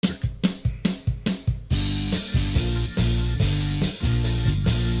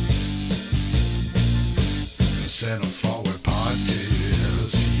Center Forward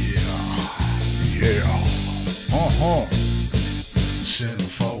Podcast. Yeah. Center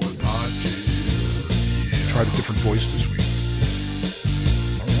Forward Podcast. Tried a different voice this week.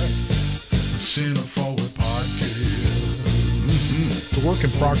 All right. Center Forward Podcast. It's a work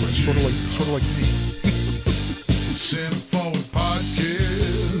in progress, sort of like me. Center Forward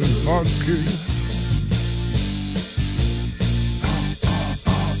Podcast. Podcast.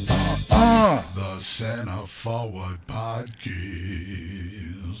 The Center Forward Podcast.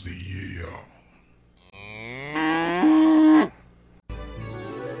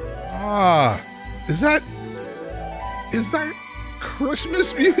 Yeah. Is that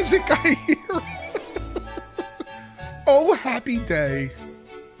Christmas music I hear? Oh, happy day.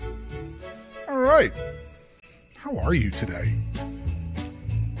 All right. How are you today?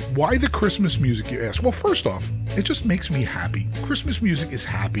 Why the Christmas music, you ask? Well, first off, it just makes me happy. Christmas music is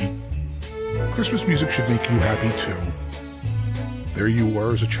happy. Christmas music should make you happy too. There you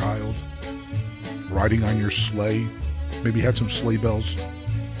were as a child, riding on your sleigh. Maybe you had some sleigh bells.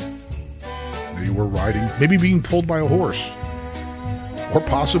 There you were riding, maybe being pulled by a horse. Or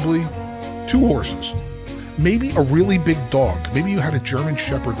possibly two horses. Maybe a really big dog. Maybe you had a German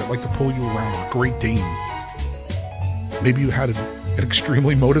Shepherd that liked to pull you around, or a Great Dane. Maybe you had an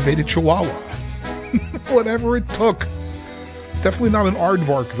extremely motivated Chihuahua. Whatever it took. Definitely not an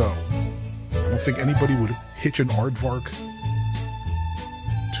aardvark, though. I don't think anybody would hitch an aardvark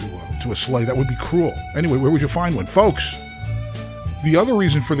to a sleigh. That would be cruel. Anyway, where would you find one? Folks, the other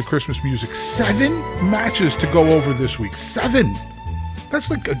reason for the Christmas music, 7 matches to go over this week. 7! That's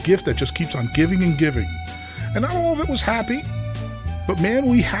like a gift that just keeps on giving and giving. And not all of it was happy, but man,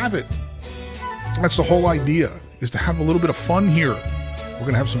 we have it. That's the whole idea, is to have a little bit of fun here. We're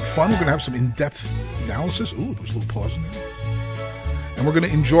going to have some fun. We're going to have some in-depth analysis. Ooh, there's a little pause in there. And we're going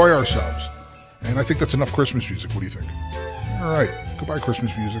to enjoy ourselves. And I think that's enough Christmas music. What do you think? All right. Goodbye,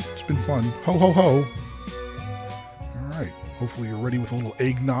 Christmas music. It's been fun. Ho, ho, ho. All right. Hopefully you're ready with a little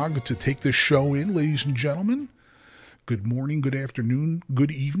eggnog to take this show in, ladies and gentlemen. Good morning, good afternoon,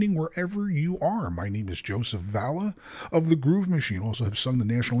 good evening, wherever you are. My name is Joseph Valla of the Groove Machine. Also have sung the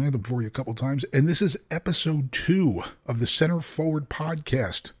national anthem for you a couple times. And this is episode 2 of the Center Forward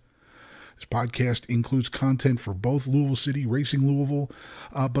Podcast. This podcast includes content for both Louisville City, Racing Louisville,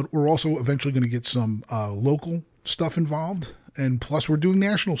 but we're also eventually going to get some local stuff involved. And plus we're doing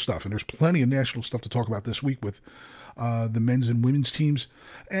national stuff. And there's plenty of national stuff to talk about this week with the men's and women's teams.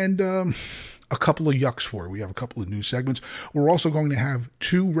 And a couple of yucks for it. We have a couple of new segments. We're also going to have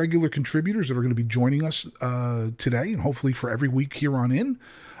 2 regular contributors that are going to be joining us today and hopefully for every week here on in.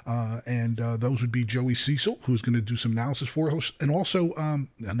 And those would be Joey Cecil, who's going to do some analysis for us, and also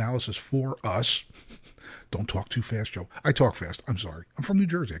analysis for us. Don't talk too fast, Joe. I talk fast. I'm sorry. I'm from New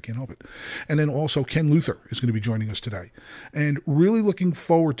Jersey. I can't help it. And then also Ken Luther is going to be joining us today. And really looking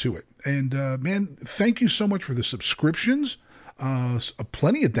forward to it. And man, thank you so much for the subscriptions.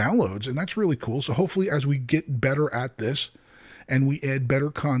 Plenty of downloads, and that's really cool. So hopefully as we get better at this and we add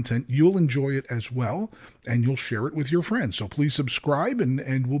better content, you'll enjoy it as well, and you'll share it with your friends. So please subscribe,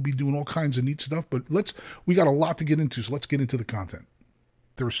 and we'll be doing all kinds of neat stuff. But we got a lot to get into, so let's get into the content.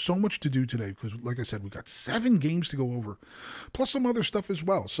 There's so much to do today because, like I said, we got 7 games to go over, plus some other stuff as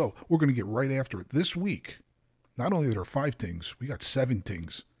well. So we're going to get right after it. This week, not only are there 5 things, we got 7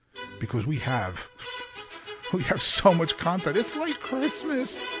 things because we have so much content. It's like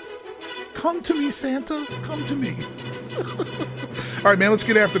Christmas. Come to me, Santa. Come to me. All right, man, let's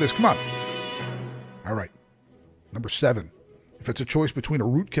get after this. Come on. All right. Number 7. If it's a choice between a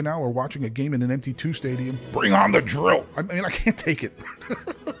root canal or watching a game in an empty 2 stadium, bring on the drill. I mean, I can't take it.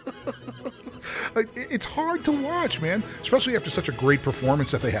 It's hard to watch, man, especially after such a great performance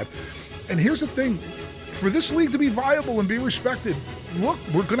that they had. And here's the thing. For this league to be viable and be respected, look,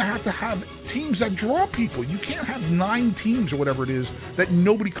 we're going to have teams that draw people. You can't have 9 teams or whatever it is that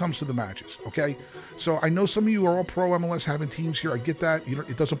nobody comes to the matches, okay? So I know some of you are all pro MLS having teams here. I get that.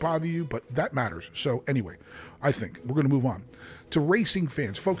 It doesn't bother you, but that matters. So anyway, I think we're going to move on. To racing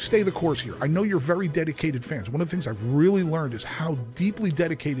fans, folks, stay the course here. I know you're very dedicated fans. One of the things I've really learned is how deeply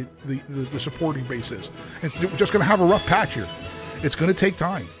dedicated the supporting base is. And we're just going to have a rough patch here. It's going to take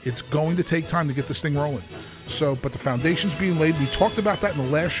time. It's going to take time to get this thing rolling. So, but the foundation's being laid. We talked about that in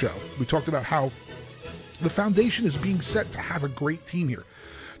the last show. We talked about how the foundation is being set to have a great team here.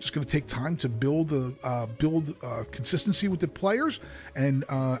 It's going to take time to build consistency with the players, and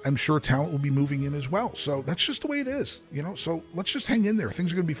I'm sure talent will be moving in as well. So that's just the way it is, So let's just hang in there.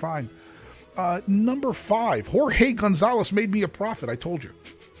 Things are going to be fine. Number 5, Jorge Gonzalez made me a prophet. I told you.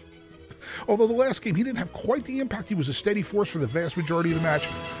 Although the last game, he didn't have quite the impact. He was a steady force for the vast majority of the match.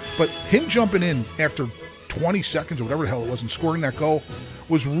 But him jumping in after 20 seconds or whatever the hell it was, and scoring that goal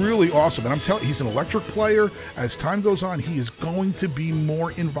was really awesome. And I'm telling you, he's an electric player. As time goes on, he is going to be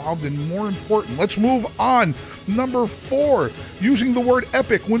more involved and more important. Let's move on. Number 4, using the word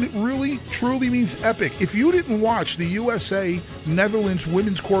epic when it really, truly means epic. If you didn't watch the USA-Netherlands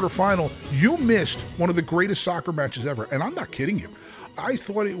women's quarterfinal, you missed one of the greatest soccer matches ever. And I'm not kidding you. I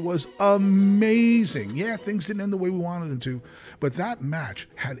thought it was amazing. Yeah, things didn't end the way we wanted them to, but that match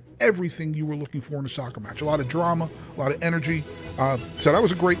had everything you were looking for in a soccer match. A lot of drama, a lot of energy. So that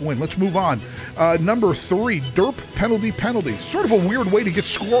was a great win. Let's move on. Number 3, derp penalty. Sort of a weird way to get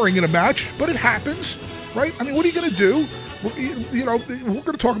scoring in a match, but it happens, right? I mean, what are you going to do? We're going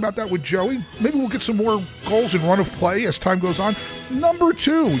to talk about that with Joey. Maybe we'll get some more goals and run of play as time goes on. Number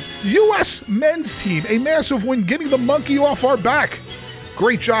 2, U.S. men's team, a massive win, getting the monkey off our back.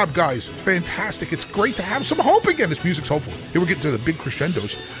 Great job, guys. Fantastic. It's great to have some hope again. This music's hopeful. Here we're getting to the big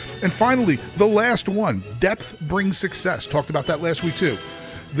crescendos. And finally, the last one, depth brings success. Talked about that last week, too.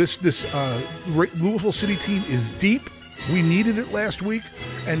 This Louisville City team is deep. We needed it last week.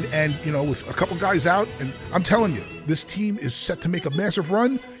 And with a couple guys out, and I'm telling you, this team is set to make a massive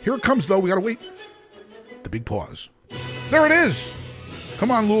run. Here it comes, though. We got to wait. The big pause. There it is.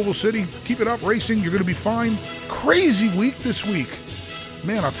 Come on, Louisville City. Keep it up, racing. You're going to be fine. Crazy week this week.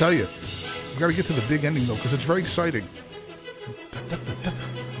 Man, I'll tell you, we got to get to the big ending, though, because it's very exciting.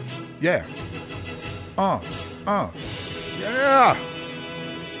 Yeah. Yeah.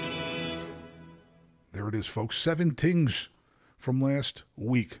 There it is, folks. 7 tings from last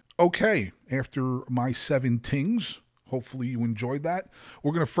week. Okay, after my 7 tings, hopefully you enjoyed that.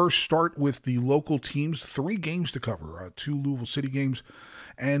 We're going to first start with the local teams. 3 games to cover, 2 Louisville City games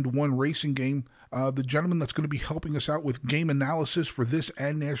and 1 racing game. The gentleman that's going to be helping us out with game analysis for this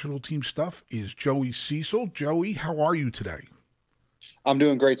and national team stuff is Joey Cecil. Joey, how are you today? I'm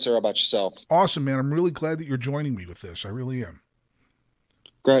doing great, sir. How about yourself? Awesome, man. I'm really glad that you're joining me with this. I really am.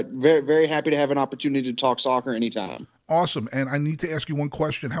 Great. Very, very happy to have an opportunity to talk soccer anytime. Awesome. And I need to ask you one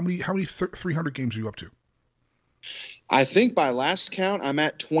question. How many 300 games are you up to? I think by last count, I'm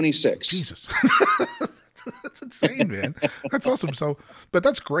at 26. Jesus. That's insane, man. That's awesome. So, but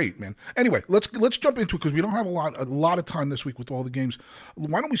that's great, man. Anyway, let's jump into it because we don't have a lot of time this week with all the games.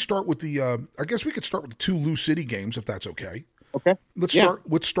 Why don't we start with the? I guess we could start with the 2 Lou City games if that's okay. Okay. Let's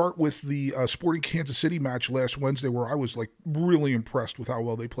start with the Sporting Kansas City match last Wednesday, where I was really impressed with how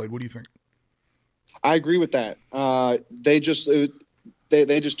well they played. What do you think? I agree with that. They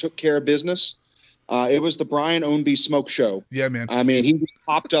just took care of business. It was the Brian Ownby smoke show. Yeah, man. I mean, he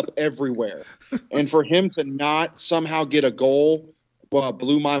popped up everywhere. And for him to not somehow get a goal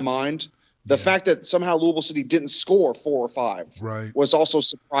blew my mind. The fact that somehow Louisville City didn't score 4 or 5 was also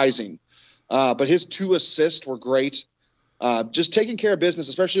surprising. But his 2 assists were great. Just taking care of business,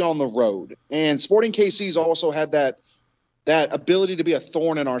 especially on the road. And Sporting KC's also had that ability to be a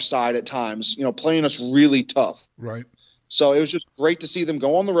thorn in our side at times, playing us really tough. Right. So it was just great to see them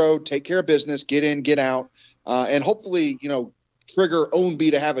go on the road, take care of business, get in, get out, and hopefully, trigger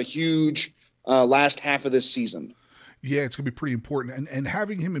Ownby to have a huge last half of this season. Yeah, it's going to be pretty important. And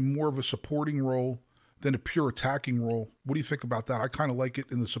having him in more of a supporting role than a pure attacking role, what do you think about that? I kind of like it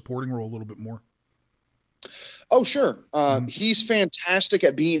in the supporting role a little bit more. Oh, sure. He's fantastic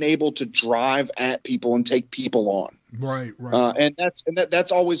at being able to drive at people and take people on. Right. And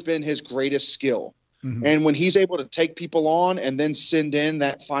that's always been his greatest skill. Mm-hmm. And when he's able to take people on and then send in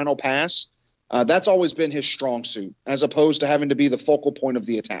that final pass, that's always been his strong suit, as opposed to having to be the focal point of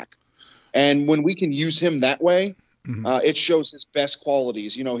the attack. And when we can use him that way, it shows his best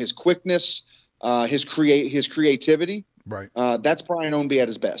qualities. His quickness, his creativity. Right. That's Brian Ownby at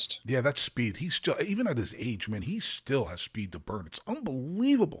his best. Yeah, that's speed. He's still, even at his age, man, he still has speed to burn. It's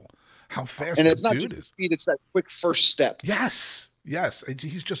unbelievable how fast and it's that not dude just is. Speed; it's that quick first step. Yes.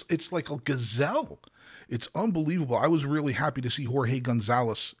 It's like a gazelle. It's unbelievable. I was really happy to see Jorge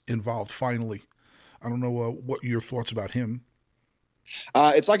Gonzalez involved finally. I don't know what your thoughts about him.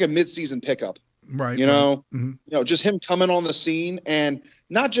 It's like a mid-season pickup. Right. Just him coming on the scene and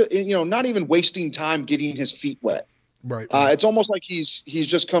not even wasting time getting his feet wet. Right. It's almost like he's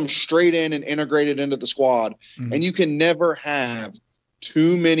just come straight in and integrated into the squad, and you can never have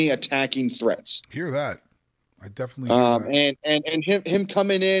too many attacking threats. Hear that? I definitely hear that. And him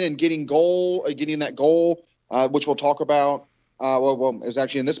coming in and getting that goal, which we'll talk about. Well, it was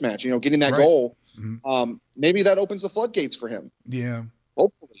actually in this match. Getting that goal. Maybe that opens the floodgates for him. Yeah.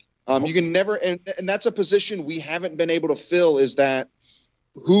 Hopefully. You can never, and that's a position we haven't been able to fill, is that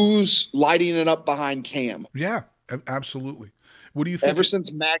who's lighting it up behind Cam? Yeah, absolutely. What do you think? Ever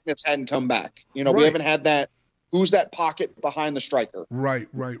since Magnus hadn't come back, we haven't had that who's that pocket behind the striker. Right.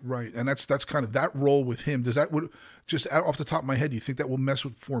 And that's kind of that role with him. Does that just off the top of my head, do you think that will mess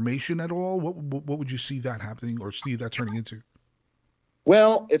with formation at all? What would you see that happening or see that turning into?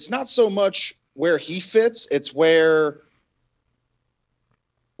 Well, it's not so much where he fits; it's where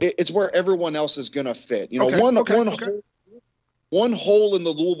everyone else is going to fit. One hole in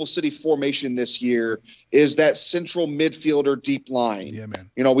the Louisville City formation this year is that central midfielder deep line. Yeah, man.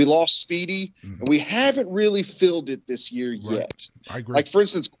 We lost Speedy, and we haven't really filled it this year yet. I agree. Like, for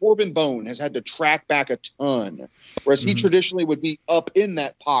instance, Corbin Bone has had to track back a ton, whereas he traditionally would be up in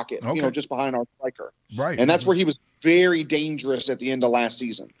that pocket, just behind our striker. Right. And that's where he was very dangerous at the end of last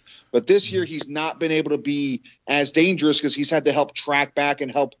season. But this year, he's not been able to be as dangerous because he's had to help track back and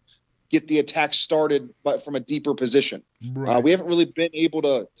help get the attack started, but from a deeper position. Right. We haven't really been able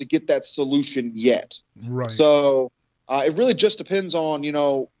to get that solution yet. Right. So it really just depends on,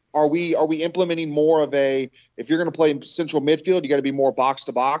 are we implementing more of if you're going to play central midfield, you got to be more box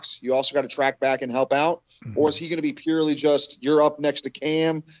to box. You also got to track back and help out. Or is he going to be purely just you're up next to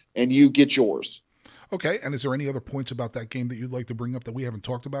Cam and you get yours? Okay. And is there any other points about that game that you'd like to bring up that we haven't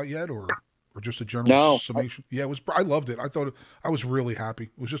talked about yet, or just a general summation? Yeah, I loved it. I was really happy.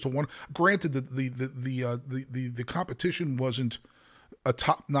 It was just a one. Granted, the competition wasn't a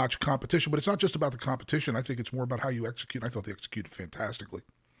top-notch competition, but it's not just about the competition. I think it's more about how you execute. I thought they executed fantastically.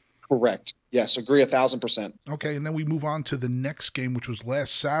 Correct. Yes, agree 1,000%. Okay, and then we move on to the next game, which was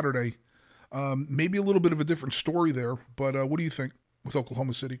last Saturday. Maybe a little bit of a different story there, but what do you think with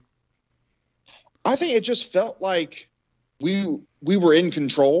Oklahoma City? I think it just felt like we were in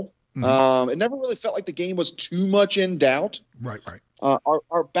control. It never really felt like the game was too much in doubt. Right.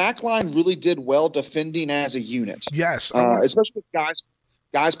 Our back line really did well defending as a unit. Yes. Especially with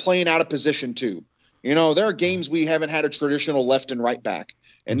guys playing out of position too. There are games we haven't had a traditional left and right back.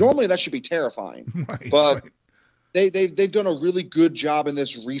 And normally that should be terrifying. But they've done a really good job in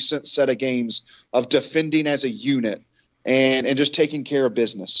this recent set of games of defending as a unit and just taking care of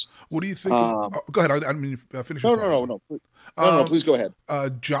business. What do you think? Go ahead. I mean, finish. No. Please go ahead.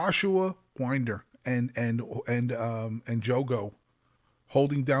 Joshua Winder and Jogo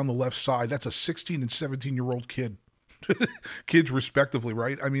holding down the left side. That's a 16 and 17-year-old kids respectively,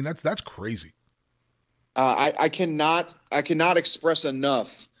 right? I mean, that's crazy. I cannot express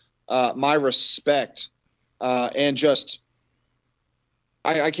enough my respect and just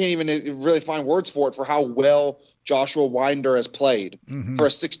I can't even really find words for it for how well Joshua Winder has played for a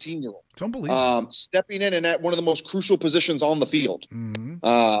 16-year-old. It's unbelievable. Stepping in and at one of the most crucial positions on the field.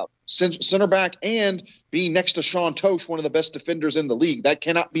 Center back and being next to Sean Tosh, one of the best defenders in the league. That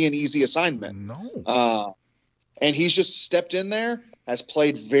cannot be an easy assignment. No. And he's just stepped in there, has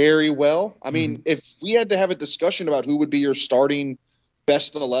played very well. I mean, if we had to have a discussion about who would be your starting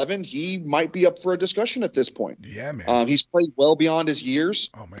best 11, he might be up for a discussion at this point. Yeah, man. He's played well beyond his years.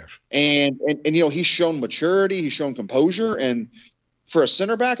 Oh, man. And he's shown maturity. He's shown composure. And for a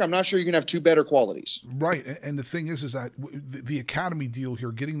center back, I'm not sure you can have two better qualities. Right. And the thing is that the academy deal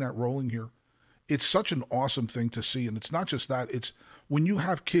here, getting that rolling here, it's such an awesome thing to see. And it's not just that. It's when you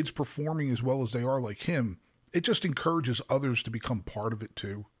have kids performing as well as they are like him, it just encourages others to become part of it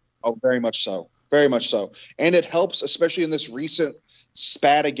too. Oh, very much so. Very much so. And it helps, especially in this recent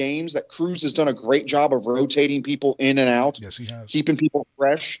spat of games, that Cruz has done a great job of rotating people in and out. Yes, he has. Keeping people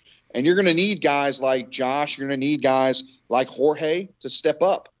fresh. And you're going to need guys like Josh. You're going to need guys like Jorge to step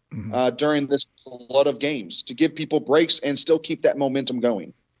up during this flood of games to give people breaks and still keep that momentum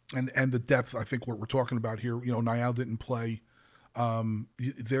going. And the depth, I think what we're talking about here, Niall didn't play.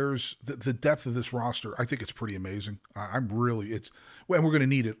 There's the depth of this roster. I think it's pretty amazing. And we're going to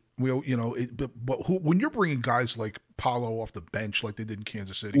need it. When you're bringing guys like Paulo off the bench like they did in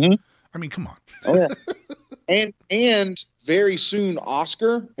Kansas City, I mean, come on. Oh yeah. And very soon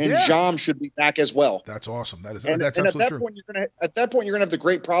Oscar and Jam should be back as well. That's awesome. That's and absolutely true. At that point you're gonna have the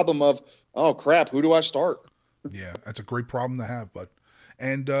great problem of, oh crap, who do I start? Yeah, that's a great problem to have, bud.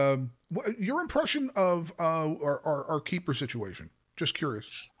 And your impression of our keeper situation? Just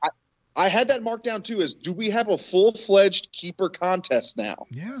curious. I had that marked down too. Is do we have a full-fledged keeper contest now?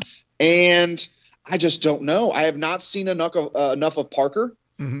 Yeah. And I just don't know. I have not seen enough of Parker.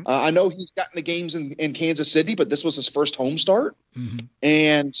 I know he's gotten the games in Kansas City, but this was his first home start.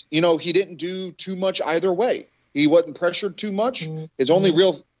 And, he didn't do too much either way. He wasn't pressured too much. His only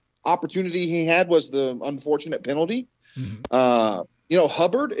real opportunity he had was the unfortunate penalty.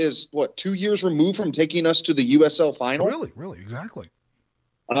 Hubbard is 2 years removed from taking us to the USL final. Really, exactly.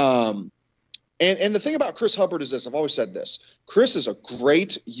 And the thing about Chris Hubbard is this. I've always said this. Chris is a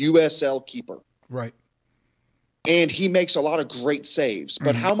great USL keeper. Right. And he makes a lot of great saves.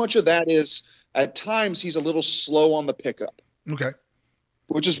 But how much of that is At times, he's a little slow on the pickup. Okay.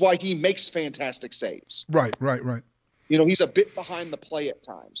 Which is why he makes fantastic saves. Right. He's a bit behind the play at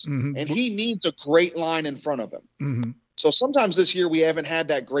times. Mm-hmm. And he needs a great line in front of him. Mm-hmm. So sometimes this year we haven't had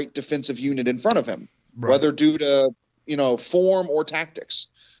that great defensive unit in front of him, right. whether due to, form or tactics.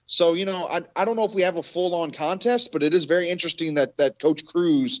 So, I don't know if we have a full-on contest, but it is very interesting that Coach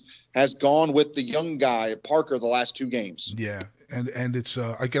Cruz has gone with the young guy, Parker, the last 2 games. Yeah, and it's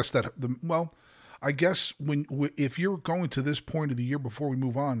I guess if you're going to this point of the year before we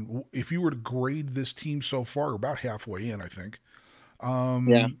move on, if you were to grade this team so far, about halfway in, I think.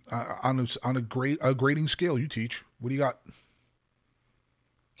 On a grading scale you teach, what do you got?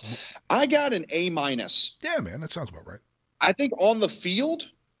 I got an A-. Yeah, man, that sounds about right. I think on the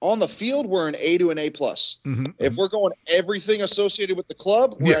field, we're an A to an A+. Mm-hmm. If we're going everything associated with the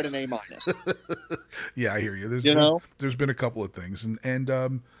club, we're at an A-. Yeah, I hear you. There's been a couple of things,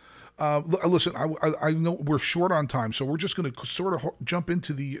 and listen, I know we're short on time, so we're just going to sort of jump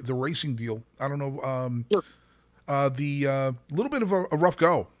into the racing deal. I don't know, sure. The little bit of a rough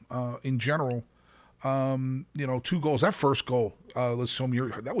go in general. 2 goals. That first goal,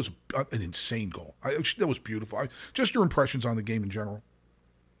 that was an insane goal. That was beautiful. Just your impressions on the game in general.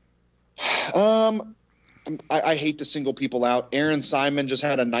 I hate to single people out. Erin Simon just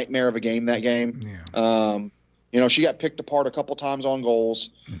had a nightmare of a game that game. Yeah. She got picked apart a couple times on goals.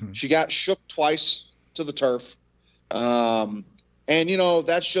 Mm-hmm. She got shook twice to the turf. And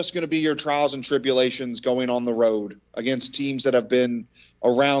that's just going to be your trials and tribulations going on the road against teams that have been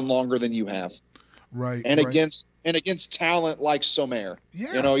around longer than you have. Right. And against talent like Somer.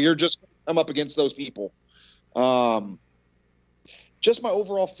 Yeah. You're just come up against those people. Just my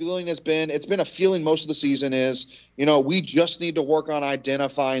overall feeling it's been a feeling most of the season is, we just need to work on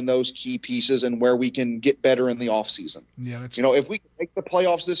identifying those key pieces and where we can get better in the offseason. Yeah. If we can make the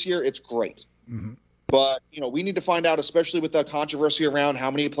playoffs this year, it's great. Mm-hmm. But, we need to find out, especially with the controversy around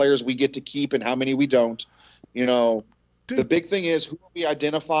how many players we get to keep and how many we don't. The big thing is who are we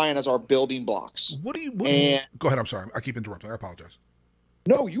identifying as our building blocks? Go ahead. I'm sorry. I keep interrupting. I apologize.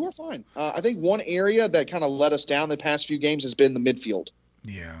 No, you were fine. I think one area that kind of let us down the past few games has been the midfield.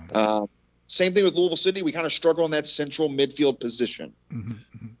 Yeah. Same thing with Louisville City. We kind of struggle in that central midfield position.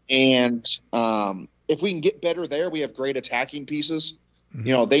 Mm-hmm. And if we can get better there, we have great attacking pieces.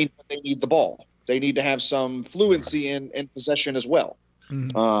 Mm-hmm. They need the ball. They need to have some fluency in possession as well.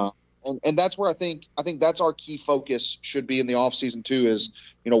 Mm-hmm. And that's where I think that's our key focus should be in the offseason too is,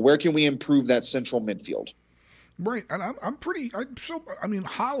 where can we improve that central midfield? Right, and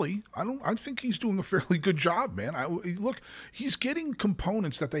Holly, I think he's doing a fairly good job, man. Look, he's getting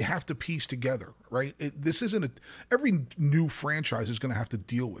components that they have to piece together, right? This isn't every new franchise is going to have to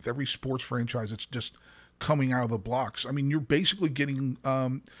deal with every sports franchise. It's just coming out of the blocks. I mean, you're basically getting,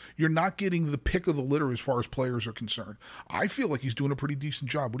 you're not getting the pick of the litter as far as players are concerned. I feel like he's doing a pretty decent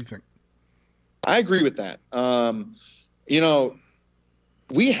job. What do you think? I agree with that. I'm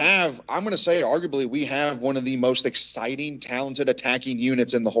going to say, arguably, we have one of the most exciting, talented attacking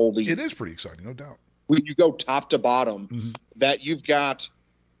units in the whole league. It is pretty exciting, no doubt. When you go top to bottom, mm-hmm. that you've got,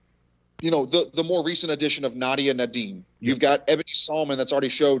 the more recent addition of Nadia Nadim. You've got Ebony Salmon that's already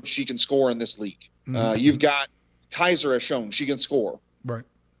showed she can score in this league. Mm-hmm. You've got Kaiser has shown she can score. Right.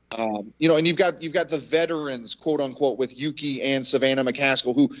 And you've got the veterans, quote unquote, with Yuki and Savannah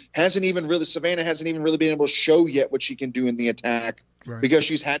McCaskill, who Savannah hasn't even really been able to show yet what she can do in the attack. Right. Because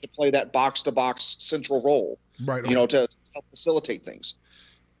she's had to play that box-to-box central role, right? To help facilitate things.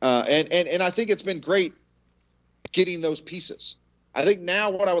 And I think it's been great getting those pieces. I think now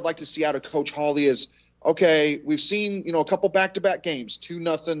what I would like to see out of Coach Hawley is, okay, we've seen, a couple back-to-back games,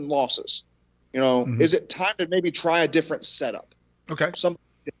 2-0 losses. Mm-hmm. Is it time to maybe try a different setup? Okay.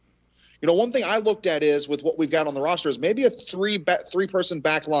 One thing I looked at is with what we've got on the roster is maybe a three-person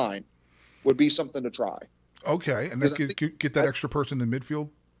back line would be something to try. Okay, and let's get that extra person in midfield?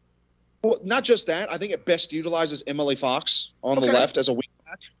 Well, not just that. I think it best utilizes Emily Fox on the left as a wing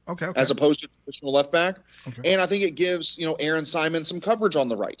back, okay. as opposed to traditional left back. Okay. And I think it gives, Erin Simon some coverage on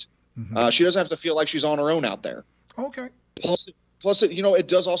the right. Mm-hmm. She doesn't have to feel like she's on her own out there. Okay. Plus, it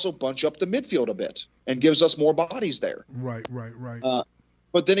does also bunch up the midfield a bit and gives us more bodies there. Right.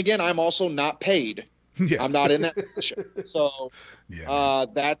 But then again, I'm also not paid. Yeah. I'm not in that position. So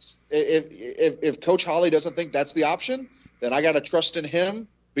that's if Coach Hawley doesn't think that's the option, then I got to trust in him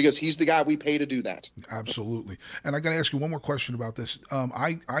because he's the guy we pay to do that. Absolutely. And I got to ask you one more question about this.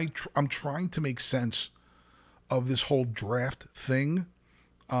 I'm trying to make sense of this whole draft thing.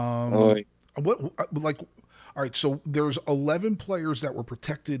 All right, so there's 11 players that were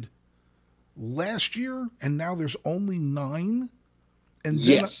protected last year, and now there's only 9. And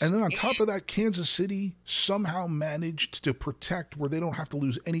then on top of that, Kansas City somehow managed to protect where they don't have to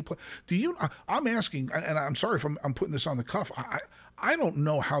lose any play. I'm asking, and I'm sorry if I'm putting this on the cuff. I don't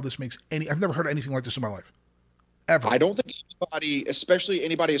know how this makes any. I've never heard anything like this in my life, ever. I don't think anybody, especially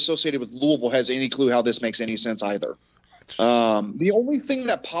anybody associated with Louisville, has any clue how this makes any sense either. The only thing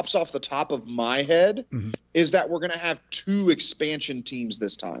that pops off the top of my head is that we're going to have 2 expansion teams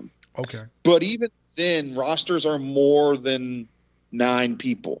this time. Okay, but even then, rosters are more than 9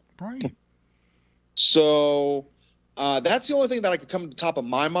 people. Right. So that's the only thing that I could come to the top of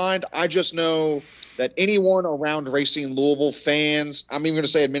my mind. I just know that anyone around Racing Louisville, fans, I'm even going to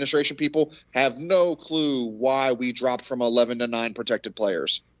say administration people, have no clue why we dropped from 11 to 9 protected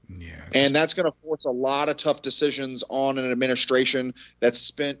players. Yeah. And that's going to force a lot of tough decisions on an administration that's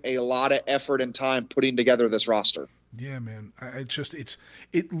spent a lot of effort and time putting together this roster. Yeah, man.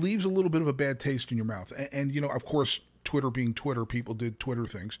 It leaves a little bit of a bad taste in your mouth. And of course, Twitter being Twitter, people did Twitter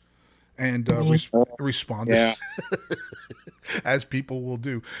things and responded as people will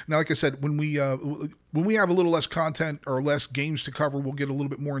do. Now, like I said, when we have a little less content or less games to cover, we'll get a little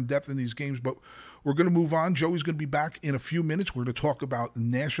bit more in depth in these games, but we're going to move on. Joey's going to be back in a few minutes. We're going to talk about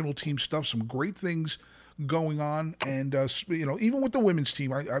national team stuff, some great things going on. And, even with the women's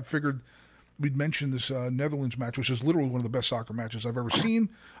team, I figured we'd mention this Netherlands match, which is literally one of the best soccer matches I've ever seen.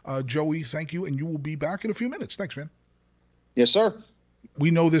 Joey, thank you. And you will be back in a few minutes. Thanks, man. Yes, sir.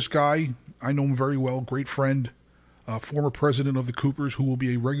 We know this guy. I know him very well. Great friend, former president of the Coopers, who will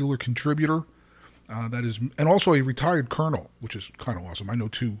be a regular contributor. And also a retired colonel, which is kind of awesome. I know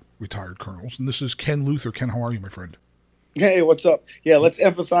 2 retired colonels. And this is Ken Luther. Ken, how are you, my friend? Hey, what's up? Yeah, let's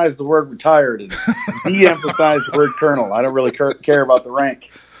emphasize the word retired and de-emphasize the word colonel. I don't really care about the rank.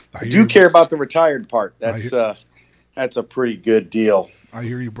 I do care about the retired part. That's a pretty good deal. I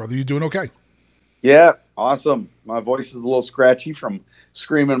hear you, brother. You doing okay? Yeah, awesome. My voice is a little scratchy from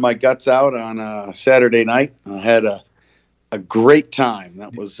screaming my guts out on Saturday night. I had a great time.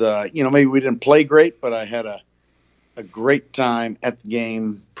 That was, maybe we didn't play great, but I had a great time at the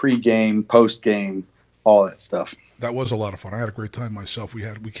game, pre-game, post-game, all that stuff. That was a lot of fun. I had a great time myself.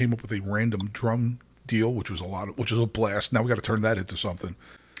 We came up with a random drum deal, which was a blast. Now we got to turn that into something.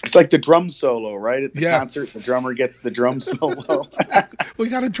 It's like the drum solo, right? At the concert, the drummer gets the drum solo. We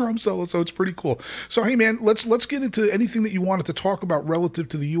got a drum solo, so it's pretty cool. So, hey, man, let's get into anything that you wanted to talk about relative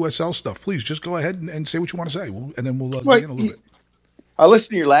to the USL stuff. Please, just go ahead and say what you want to say, and then we'll dig in a little bit. I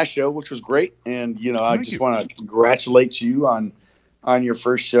listened to your last show, which was great, and I just want to congratulate you on your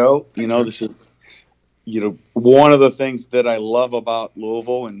first show. This is one of the things that I love about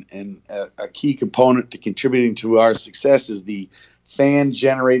Louisville, and a key component to contributing to our success is the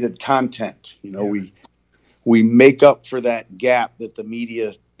fan-generated content. We make up for that gap that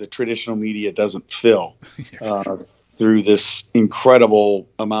the traditional media doesn't fill through this incredible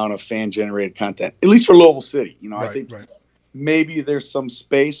amount of fan-generated content, at least for Louisville City. I think maybe there's some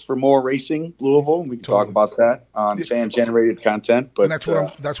space for more racing Louisville. We can talk about that on fan-generated content. But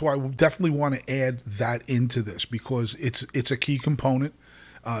and that's why we definitely want to add that into this, because it's a key component.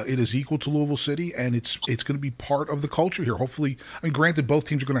 It is equal to Louisville City, and it's going to be part of the culture here. Hopefully, granted, both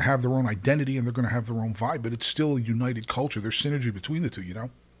teams are going to have their own identity and they're going to have their own vibe, but it's still a united culture. There's synergy between the two,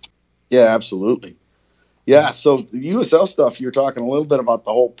 Yeah, absolutely. Yeah, so the USL stuff, you're talking a little bit about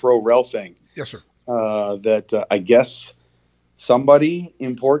the whole pro-rel thing. Yes, sir. That I guess somebody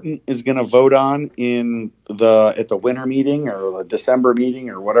important is going to vote on at the winter meeting or the December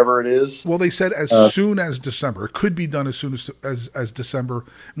meeting or whatever it is. Well, they said as soon as December. It could be done as soon as December.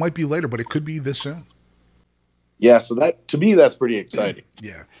 It might be later, but it could be this soon. Yeah, so that to me that's pretty exciting.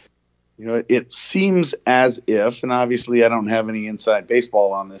 Yeah. It seems as if, and obviously I don't have any inside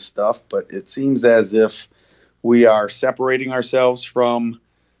baseball on this stuff, but it seems as if we are separating ourselves from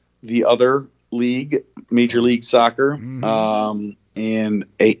the other league, Major League Soccer. Mm-hmm. And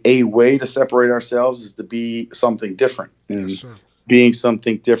a way to separate ourselves is to be something different. And being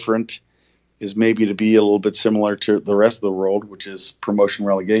something different is maybe to be a little bit similar to the rest of the world, which is promotion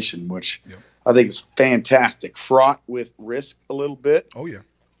relegation, which I think is fantastic, fraught with risk a little bit. Oh, yeah.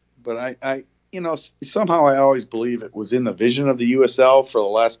 But I somehow I always believe it was in the vision of the USL for the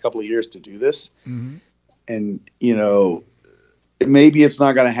last couple of years to do this. Mm-hmm. And, maybe it's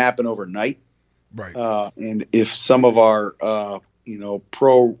not going to happen overnight. Right. And if some of our,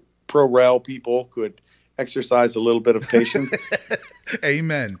 pro-rel people could exercise a little bit of patience.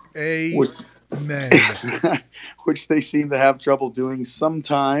 Amen. Which they seem to have trouble doing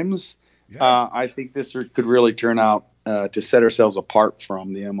sometimes. Yeah. I think this could really turn out to set ourselves apart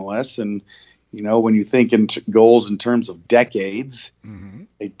from the MLS. And, When you think in goals in terms of decades,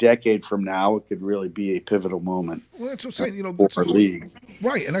 a decade from now, it could really be a pivotal moment. Well, that's what I'm saying. For our league.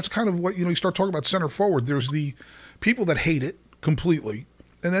 Right, and that's kind of what, you start talking about center forward. There's the people that hate it completely,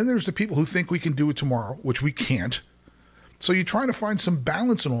 and then there's the people who think we can do it tomorrow, which we can't. So you're trying to find some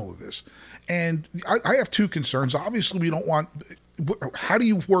balance in all of this. And I have two concerns. Obviously, we don't want – how do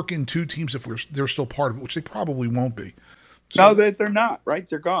you work in two teams if they're still part of it, which they probably won't be? So, no, they're not, right?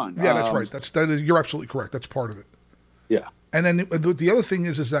 They're gone. Yeah, that's right. You're absolutely correct. That's part of it. Yeah. And then the other thing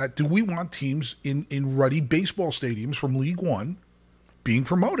is that do we want teams in ruddy baseball stadiums from League One being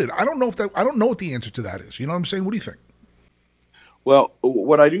promoted? I don't know what the answer to that is. You know what I'm saying? What do you think? Well,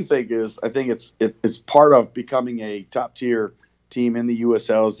 what I do think is I think it's part of becoming a top tier team in the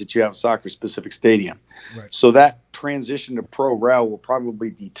USL is that you have a soccer specific stadium. Right. So that transition to pro rel will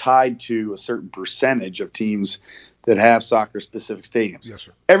probably be tied to a certain percentage of teams that have soccer specific stadiums. Yes,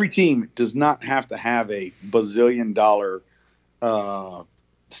 sir. Every team does not have to have a bazillion-dollar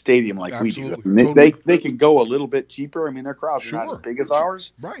stadium like Absolutely. we do. Totally. They can go a little bit cheaper. I mean, their crowds are not as big as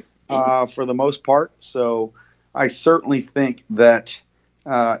ours, right? For the most part. So I certainly think that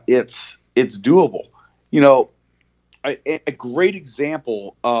it's doable. A great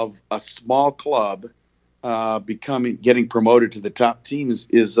example of a small club getting promoted to the top teams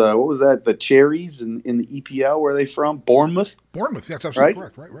is what was that? The Cherries in the EPL. Where are they from? Bournemouth. Bournemouth. That's absolutely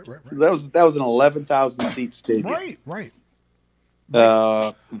correct. Right. That was an 11,000 seat stadium. Right.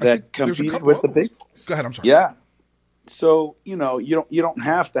 That competed with the big ones. Go ahead. I'm sorry. Yeah. So you don't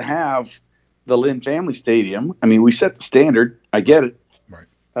have to have the Lynn Family Stadium. I mean, we set the standard. I get it. Right.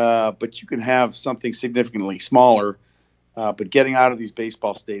 But you can have something significantly smaller. But getting out of these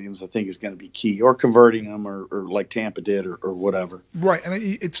baseball stadiums, I think, is going to be key, or converting them, or like Tampa did, or whatever. Right, and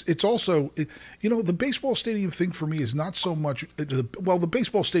it's also, the baseball stadium thing for me is not so much. The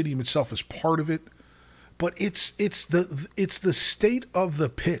baseball stadium itself is part of it, but it's the state of the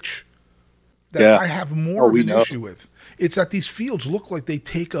pitch that I have more of an issue with. It's that these fields look like they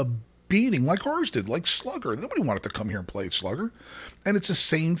take a beating, like ours did, like Slugger. Nobody wanted to come here and play at Slugger, and it's the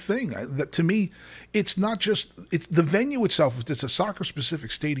same thing. That to me, it's not just the venue itself. If it's a soccer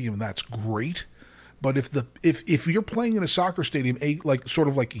specific stadium, that's great. But if you're playing in a soccer stadium, sort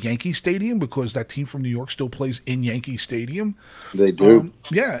of like Yankee Stadium, because that team from New York still plays in Yankee Stadium, they do.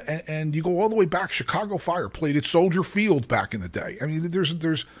 And you go all the way back. Chicago Fire played at Soldier Field back in the day. I mean,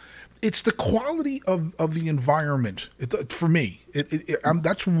 there's. It's the quality of the environment. For me,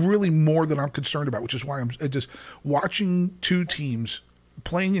 that's really more than I'm concerned about, which is why I'm just watching two teams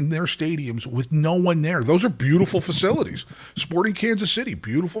playing in their stadiums with no one there. Those are beautiful facilities. Sporting Kansas City,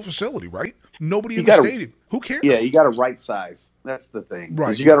 beautiful facility, right? Nobody in the stadium. Who cares? Yeah, you got to right size. That's the thing.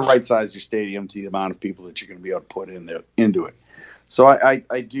 Right. You got to right size your stadium to the amount of people that you're going to be able to put into it. So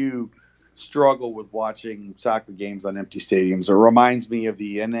I do struggle with watching soccer games on empty stadiums. It reminds me of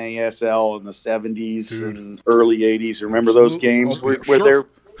the NASL in the 70s and early 80s. Remember those games where there's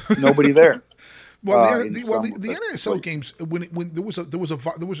nobody there? Well, the NASL games when there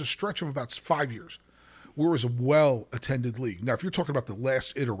was a stretch of about 5 years where it was a well-attended league. Now, if you're talking about the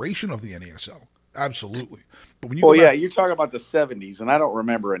last iteration of the NASL, absolutely. But when you you're talking about the 70s, and I don't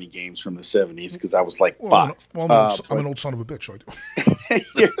remember any games from the 70s because I was like 5. Well, I'm an old son of a bitch, so I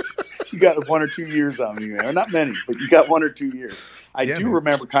do. You got 1 or 2 years on me there. Not many, but you got 1 or 2 years. I do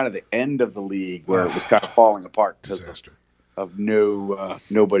remember kind of the end of the league where it was kind of falling apart because of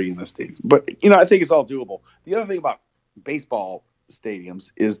nobody in the stadiums. But, I think it's all doable. The other thing about baseball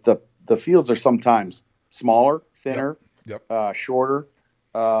stadiums is the fields are sometimes smaller, thinner, shorter.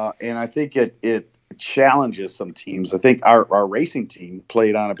 And I think it challenges some teams. I think our racing team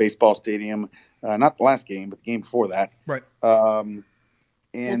played on a baseball stadium, not the last game, but the game before that. Right.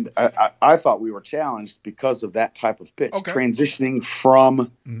 And I thought we were challenged because of that type of pitch, transitioning from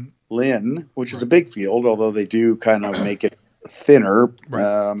Lynn, which is a big field, although they do kind of make it thinner,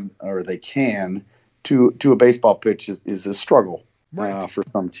 or they can, to a baseball pitch is a struggle for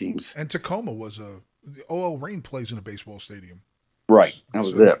some teams. And Tacoma the OL Reign plays in a baseball stadium. Right. That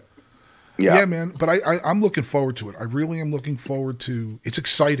was it. Yeah, man. But I'm looking forward to it. I really am looking forward to it's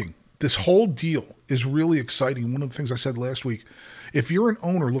exciting. This whole deal is really exciting. One of the things I said last week, if you're an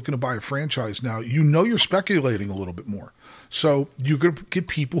owner looking to buy a franchise now, you're speculating a little bit more. So you're going to get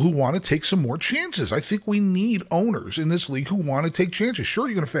people who want to take some more chances. I think we need owners in this league who want to take chances. Sure,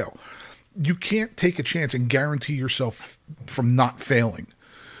 you're going to fail. You can't take a chance and guarantee yourself from not failing.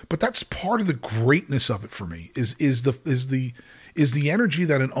 But that's part of the greatness of it for me is the energy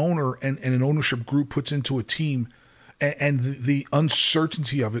that an owner and an ownership group puts into a team and the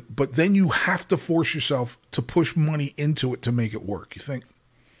uncertainty of it. But then you have to force yourself to push money into it to make it work. You think?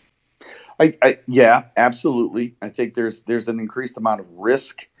 Yeah, absolutely. I think there's an increased amount of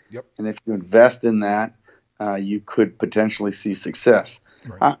risk. Yep. And if you invest in that, you could potentially see success.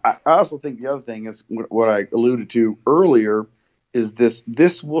 Right. I also think the other thing is what I alluded to earlier is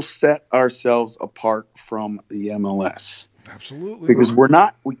this will set ourselves apart from the MLS. Absolutely. Because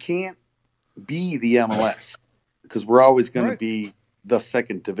we can't be the MLS because we're always going to be the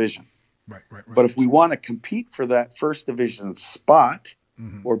second division. Right. But if we want to compete for that first division spot,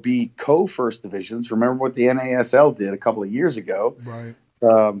 or be co-first divisions. Remember what the NASL did a couple of years ago, right?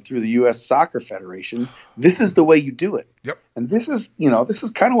 Through the U.S. Soccer Federation. This is the way you do it. Yep. And this is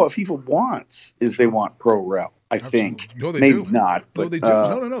kind of what FIFA wants. Is they want pro rel. I think. No, they maybe do. not. But, no, they do.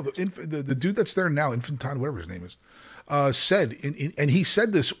 No. The dude that's there now, Infantino, whatever his name is, said, and he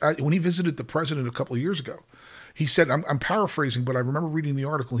said this when he visited the president a couple of years ago. He said, I'm paraphrasing, but I remember reading the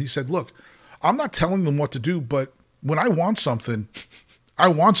article. He said, "Look, I'm not telling them what to do, but when I want something." I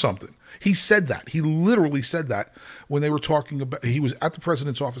want something. He said that. He literally said that when they were talking about, he was at the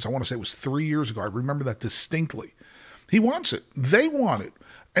president's office. I want to say it was 3 years ago. I remember that distinctly. He wants it. They want it.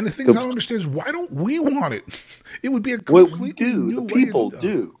 And the thing is, I don't understand is why don't we want it? It would be a completely new the people way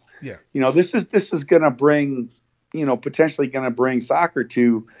do. Yeah. This is going to bring, potentially going to bring soccer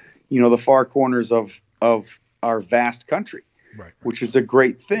to, the far corners of our vast country, right. Which is a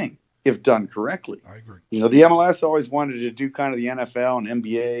great thing. If done correctly. I agree. The MLS always wanted to do kind of the NFL and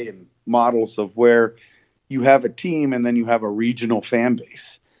NBA and models of where you have a team and then you have a regional fan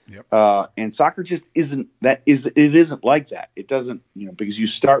base. Yep. And soccer just isn't like that. It doesn't, because you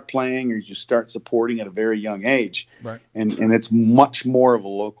start playing or you start supporting at a very young age. Right. And it's much more of a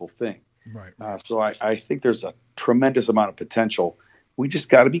local thing. Right. So I think there's a tremendous amount of potential. We just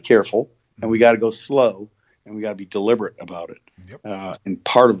got to be careful and we got to go slow. And we got to be deliberate about it. Yep. And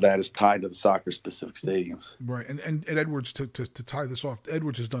part of that is tied to the soccer-specific stadiums. Right. And Edwards, to tie this off,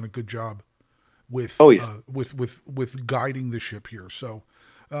 Edwards has done a good job with with guiding the ship here. So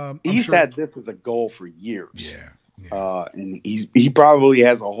he's had this as a goal for years. Yeah. And he probably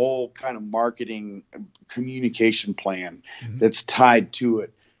has a whole kind of marketing communication plan that's tied to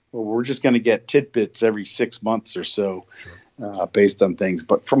it. Well, we're just going to get tidbits every 6 months or so. Sure. Based on things.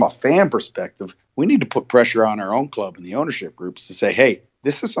 But from a fan perspective, we need to put pressure on our own club and the ownership groups to say, hey,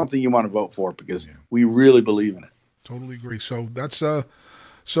 this is something you want to vote for because we really believe in it. Totally agree. So that's some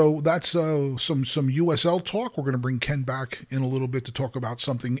USL talk. We're going to bring Ken back in a little bit to talk about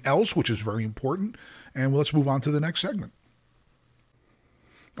something else, which is very important. And let's move on to the next segment.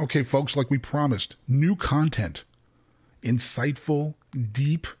 Okay, folks, like we promised, new content, insightful,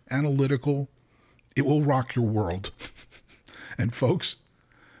 deep, analytical. It will rock your world. And folks,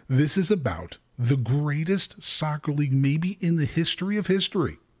 this is about the greatest soccer league maybe in the history of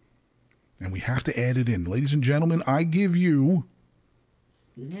history. And we have to add it in. Ladies and gentlemen, I give you...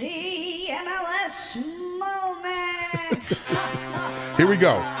 the MLS moment. Here we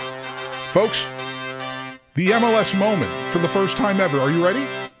go. Folks, the MLS moment for the first time ever. Are you ready?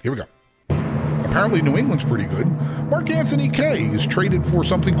 Here we go. Apparently New England's pretty good. Mark Anthony Kaye is traded for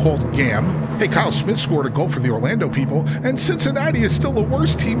something called GAM. Hey, Kyle Smith scored a goal for the Orlando people, and Cincinnati is still the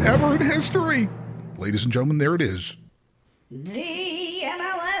worst team ever in history. Ladies and gentlemen, there it is. The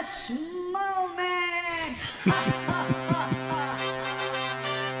MLS moment.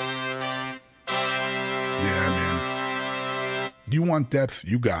 Yeah, man. You want depth?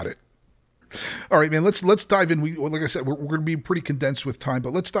 You got it. All right, man. Let's dive in. Like I said, we're going to be pretty condensed with time,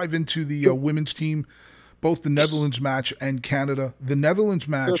 but let's dive into the women's team, both the Netherlands match and Canada. The Netherlands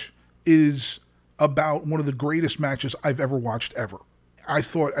match is about one of the greatest matches I've ever watched ever. I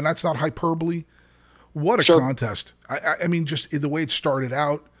thought, and that's not hyperbole. What a contest! I mean, just the way it started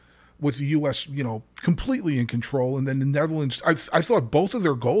out with the U.S., completely in control, and then the Netherlands. I thought both of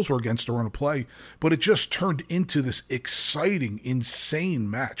their goals were against the run of play, but it just turned into this exciting, insane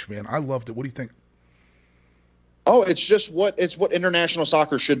match. Man, I loved it. What do you think? Oh, it's what international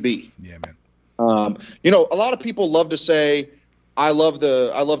soccer should be. Yeah, man. A lot of people love to say, I love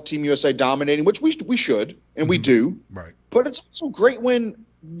Team USA dominating, which we should and we do. Right. But it's also great when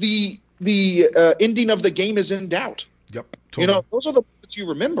the ending of the game is in doubt. Yep. Totally. Those are the moments you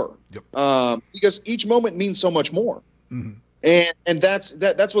remember. Yep. Because each moment means so much more. Mm-hmm. And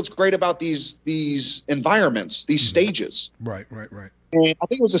that's what's great about these environments, these stages. Right. And I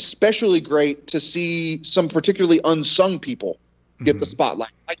think it was especially great to see some particularly unsung people get the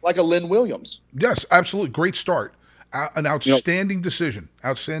spotlight, like a Lynn Williams. Yes, absolutely. Great start. An outstanding decision.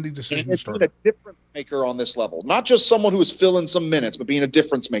 Outstanding decision to start. Being a difference maker on this level, not just someone who was filling some minutes, but being a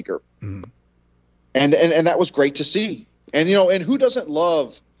difference maker. Mm-hmm. And that was great to see. And and who doesn't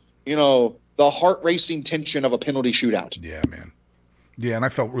love the heart racing tension of a penalty shootout? Yeah, man. Yeah, and I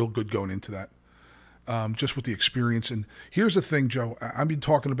felt real good going into that. Just with the experience. And here's the thing, Joe. I've been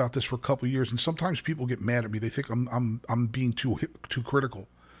talking about this for a couple of years, and sometimes people get mad at me. They think I'm being too critical.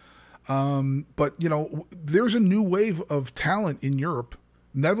 But there's a new wave of talent in Europe.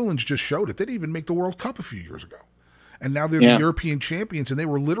 Netherlands just showed it. They didn't even make the World Cup a few years ago, and now they're the European champions, and they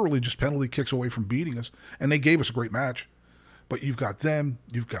were literally just penalty kicks away from beating us, and they gave us a great match. But you've got them,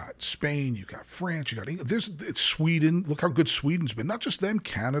 you've got Spain, you've got France, you got England. It's Sweden. Look how good Sweden's been. Not just them,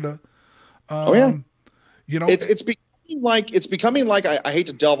 Canada. It's becoming like I hate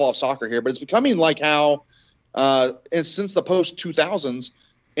to delve off soccer here, but it's becoming like how and since the post 2000s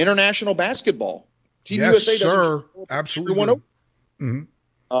international basketball. Team USA doesn't absolutely.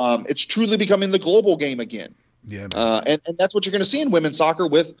 It's truly becoming the global game again. Yeah, and that's what you're going to see in women's soccer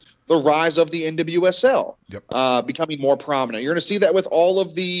with the rise of the NWSL becoming more prominent. You're going to see that with all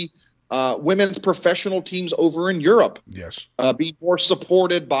of the women's professional teams over in Europe. Yes, be more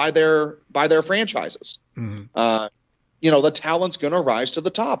supported by their franchises. The talent's going to rise to the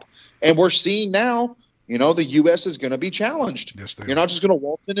top, and we're seeing now. The U.S. is going to be challenged. Yes, you're not just going to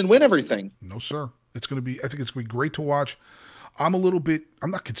waltz in and win everything. No, sir. I think it's going to be great to watch. I'm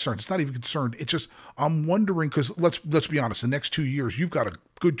not concerned. It's not even concerned. It's just, I'm wondering, because let's be honest, the next 2 years, you've got a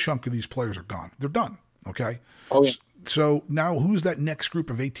good chunk of these players are gone. They're done. Okay. Oh, yeah. So now who's that next group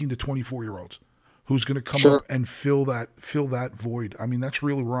of 18 to 24 year olds who's going to come up and fill that void? I mean, that's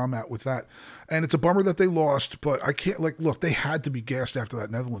really where I'm at with that. And it's a bummer that they lost, but I can't look, they had to be gassed after that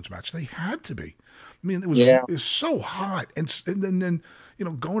Netherlands match. They had to be. I mean, it was so hot. And then,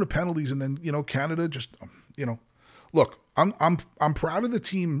 going to penalties and then, Canada just, look, I'm proud of the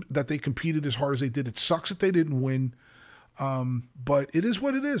team that they competed as hard as they did. It sucks that they didn't win, but it is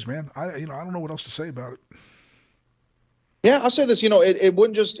what it is, man. I don't know what else to say about it. Yeah, I'll say this. It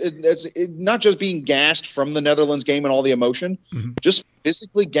wouldn't it's not just being gassed from the Netherlands game and all the emotion, just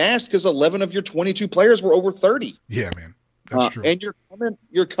physically gassed because 11 of your 22 players were over 30. Yeah, man. That's true. And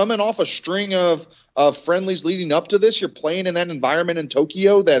you're coming off a string of friendlies leading up to this. You're playing in that environment in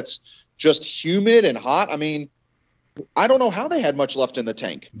Tokyo that's just humid and hot. I mean, I don't know how they had much left in the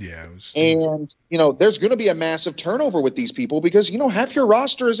tank. Yeah. And, there's going to be a massive turnover with these people because, half your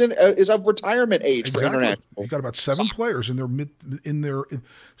roster is of retirement age for international. You got about 7 players in their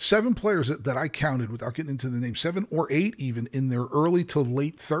 7 players that I counted without getting into the name, 7 or 8 even in their early to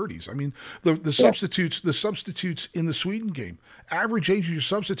late 30s. I mean, the substitutes in the Sweden game, average age of your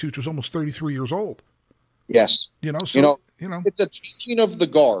substitutes was almost 33 years old. Yes. It's a changing of the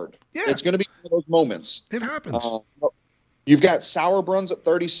guard. Yeah. It's going to be one of those moments. It happens. You've got Sauerbrunn's at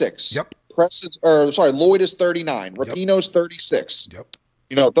 36. Yep. Lloyd is 39. Rapinoe's 36.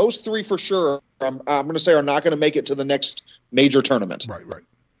 Yep. Those 3 for sure, I'm going to say, are not going to make it to the next major tournament. Right.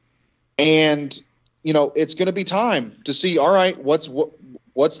 And, it's going to be time to see, all right, what's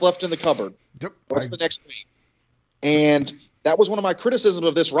left in the cupboard? Yep. What's the next week? And that was one of my criticisms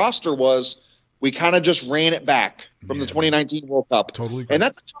of this roster was we kind of just ran it back from the 2019 World Cup. Totally. And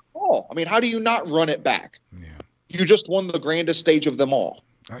that's a tough call. I mean, how do you not run it back? Yeah. You just won the grandest stage of them all.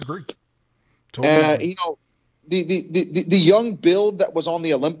 I agree. Totally. The young build that was on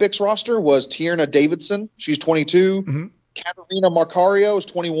the Olympics roster was Tierna Davidson. She's 22. Mm-hmm. Katerina Marcario is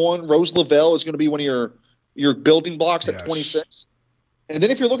 21. Rose Lavelle is going to be one of your building blocks at 26. And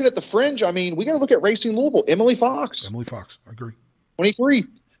then if you're looking at the fringe, I mean, we got to look at Racing Louisville. Emily Fox. I agree. 23.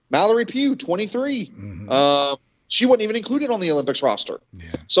 Mallory Pugh, 23. Mm-hmm. She wasn't even included on the Olympics roster.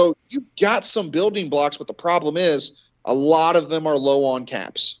 Yeah. So you've got some building blocks, but the problem is a lot of them are low on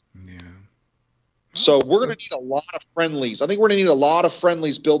caps. Yeah. So we're going to need a lot of friendlies. I think we're going to need a lot of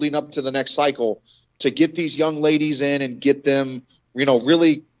friendlies building up to the next cycle to get these young ladies in and get them,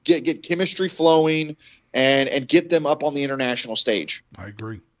 really get chemistry flowing and get them up on the international stage. I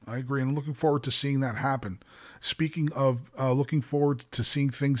agree. And I'm looking forward to seeing that happen. Speaking of looking forward to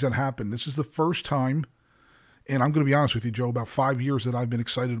seeing things that happen, this is the first time, and I'm going to be honest with you, Joe, about 5 years that I've been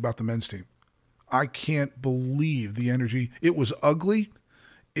excited about the men's team. I can't believe the energy. It was ugly.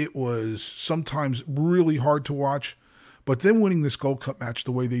 It was sometimes really hard to watch, but then winning this Gold Cup match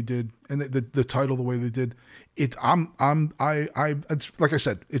the way they did, and the title the way they did, it's like I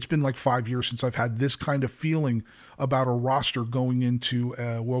said, it's been like 5 years since I've had this kind of feeling about a roster going into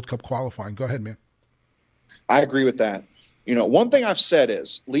World Cup qualifying. Go ahead, man. I agree with that. One thing I've said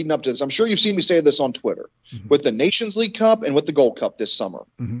is, leading up to this, I'm sure you've seen me say this on Twitter, with the Nations League Cup and with the Gold Cup this summer.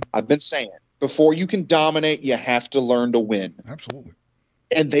 I've been saying, before you can dominate, you have to learn to win. Absolutely.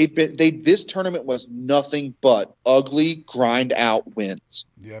 And this tournament was nothing but ugly, grind out wins.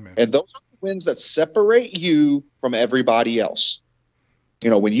 Yeah, man. And those are the wins that separate you from everybody else. You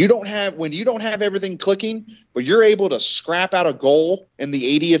know, when you don't have everything clicking, but you're able to scrap out a goal in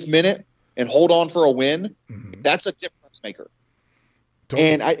the 80th minute and hold on for a win, that's a difference maker. Totally.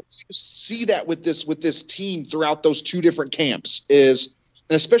 And I see that with this team throughout those two different camps and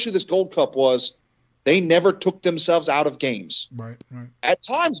especially this Gold Cup they never took themselves out of games. Right. At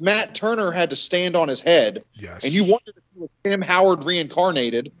times, Matt Turner had to stand on his head, and you wondered if he was Tim Howard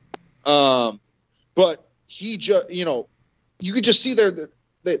reincarnated. But he just, you could just see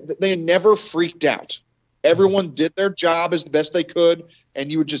they never freaked out. Everyone did their job as the best they could,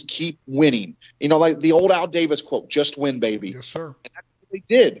 and you would just keep winning. Like the old Al Davis quote, "Just win, baby." Yes, sir. And that's what they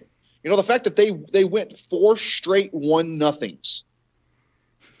did. The fact that they went 4 straight 1-0s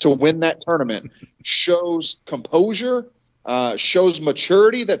to win that tournament shows composure, shows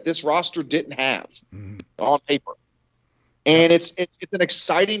maturity that this roster didn't have on paper. And it's an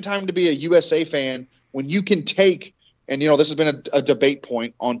exciting time to be a USA fan when you can take, and this has been a debate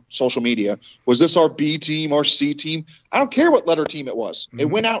point on social media. Was this our B team or C team? I don't care what letter team it was. It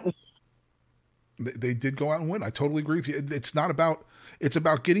went out. They did go out and win. I totally agree with you. It's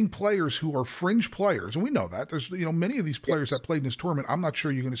about getting players who are fringe players, and we know that. There's many of these players that played in this tournament. I'm not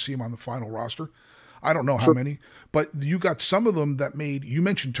sure you're going to see them on the final roster. I don't know how many, but you got some of them that made. You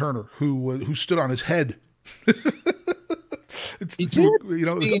mentioned Turner, who stood on his head. It's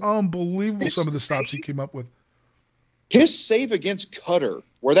unbelievable some of the stops he came up with. His save against Cutter,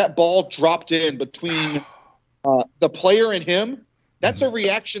 where that ball dropped in between the player and him. That's a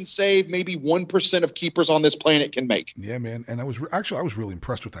reaction save maybe 1% of keepers on this planet can make. Yeah, man. And I was really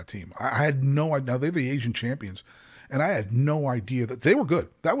impressed with that team. I had no idea. Now, they're the Asian champions, and I had no idea that they were good.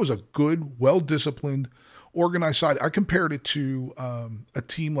 That was a good, well-disciplined, organized side. I compared it to a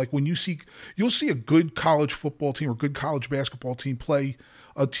team like you'll see a good college football team or good college basketball team play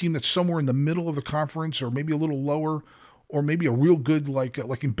a team that's somewhere in the middle of the conference or maybe a little lower, or maybe a real good, like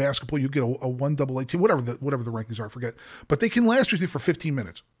in basketball, you get a 1AA team, whatever the rankings are, I forget. But they can last with you for 15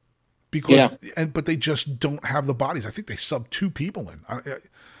 minutes, but they just don't have the bodies. I think they sub 2 people in.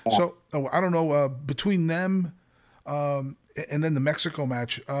 So I don't know between them and then the Mexico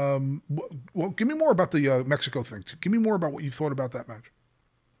match. Well, give me more about the Mexico thing. Give me more about what you thought about that match.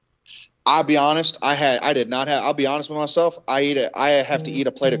 I'll be honest. I'll be honest with myself. I have to eat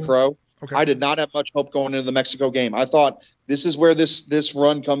a plate of crow. Okay. I did not have much hope going into the Mexico game. I thought this is where this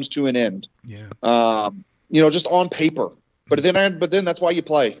run comes to an end. Yeah. Just on paper. But then that's why you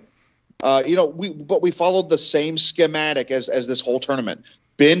play. We followed the same schematic as this whole tournament.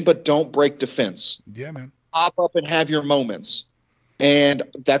 Bend but don't break defense. Yeah, man. Pop up and have your moments. And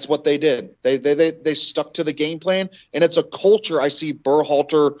that's what they did. They stuck to the game plan, and it's a culture I see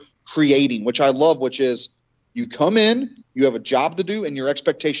Berhalter creating, which I love, which is you come in, you have a job to do, and your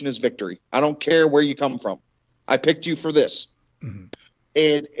expectation is victory. I don't care where you come from. I picked you for this. Mm-hmm.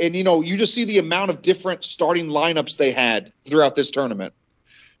 And you just see the amount of different starting lineups they had throughout this tournament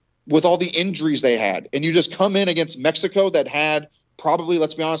with all the injuries they had. And you just come in against Mexico that had probably,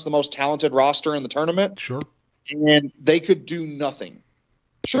 let's be honest, the most talented roster in the tournament. Sure. And they could do nothing.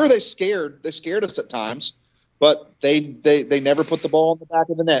 Sure, they scared us at times, but they never put the ball in the back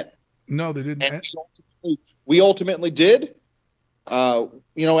of the net. No, they didn't. And we ultimately did.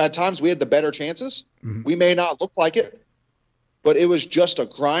 At times we had the better chances. Mm-hmm. We may not look like it, but it was just a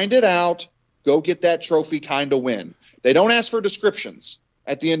grind it out, go get that trophy kind of win. They don't ask for descriptions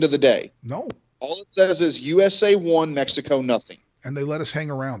at the end of the day. No. All it says is USA won, Mexico nothing. And they let us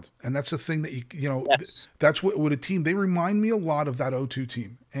hang around. And that's the thing that yes. That's what a team, they remind me a lot of that 0-2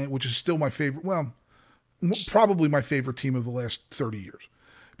 team, which is still my favorite, probably my favorite team of the last 30 years.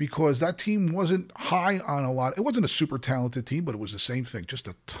 Because that team wasn't high on a lot. It wasn't a super talented team, but it was the same thing. Just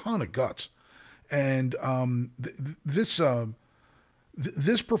a ton of guts. And this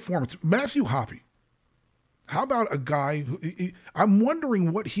performance, Matthew Hoppe, how about a guy who I'm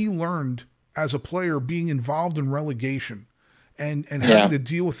wondering what he learned as a player being involved in relegation and having to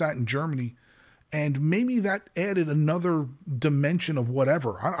deal with that in Germany. And maybe that added another dimension of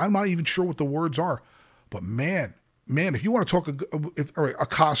whatever. I'm not even sure what the words are. But man, if you want to talk, all right,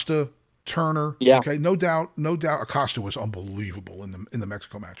 Acosta, Turner, okay, no doubt, Acosta was unbelievable in the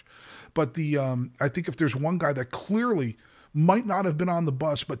Mexico match. But I think if there's one guy that clearly might not have been on the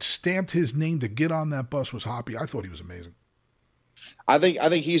bus, but stamped his name to get on that bus was Hoppe. I thought he was amazing. I think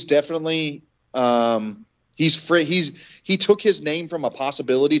he's definitely he took his name from a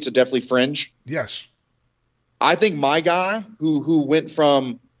possibility to definitely fringe. Yes. I think my guy who went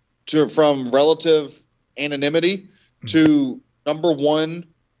from relative anonymity to number one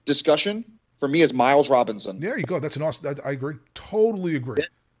discussion for me is Miles Robinson. There you go. That's an awesome. I agree. Totally agree.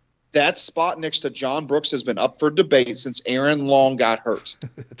 that spot next to John Brooks has been up for debate since Aaron Long got hurt.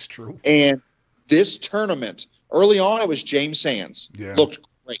 That's true. And this tournament, early on, it was James Sands. Yeah. Looked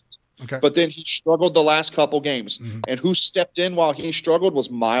great. Okay. But then he struggled the last couple games. Mm-hmm. And who stepped in while he struggled was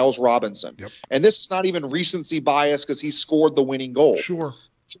Miles Robinson. Yep. And this is not even recency bias because he scored the winning goal. Sure.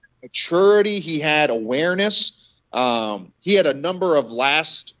 Maturity, he had awareness. He had a number of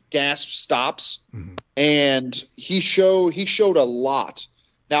last gasp stops, and he showed a lot.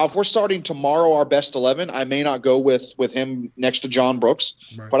 Now, if we're starting tomorrow our best 11, I may not go with him next to John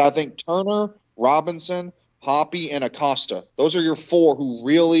Brooks, right. But I think Turner, Robinson, Hoppy, and Acosta, those are your four who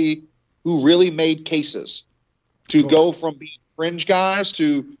really made cases to go from being fringe guys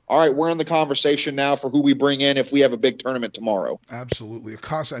to, all right, we're in the conversation now for who we bring in if we have a big tournament tomorrow. Absolutely.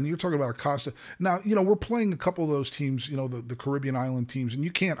 Acosta, and you're talking about Acosta. Now, we're playing a couple of those teams, the Caribbean island teams, and you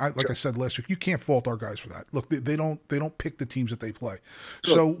can't, I said last week, you can't fault our guys for that. Look, they don't pick the teams that they play.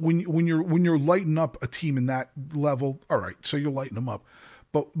 Sure. So when you're lighting up a team in that level, all right, so you're lighting them up.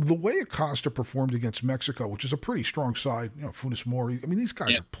 But the way Acosta performed against Mexico, which is a pretty strong side, Funes Mori, I mean, these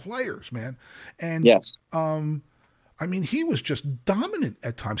guys are players, man. And yes. He was just dominant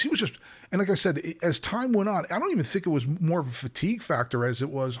at times. He was just, and like I said, as time went on, I don't even think it was more of a fatigue factor as it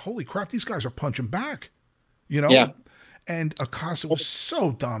was, holy crap, these guys are punching back, Yeah. And Acosta was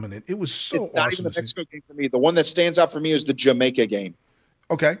so dominant. It was so awesome. It's not even the Mexico game for me. The one that stands out for me is the Jamaica game.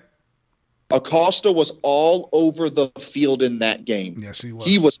 Okay. Acosta was all over the field in that game. Yes, he was.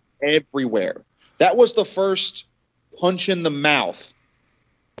 He was everywhere. That was the first punch in the mouth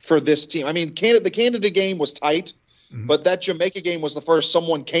for this team. I mean, the Canada game was tight. But that Jamaica game was the first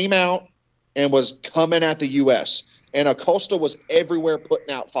someone came out and was coming at the U.S. And Acosta was everywhere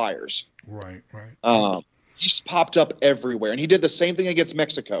putting out fires. Right. He just popped up everywhere. And he did the same thing against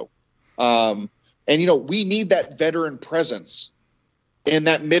Mexico. And we need that veteran presence in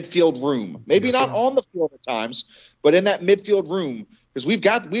that midfield room. Maybe not on the field at times, but in that midfield room. Because we've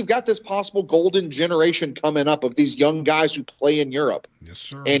got this possible golden generation coming up of these young guys who play in Europe. Yes,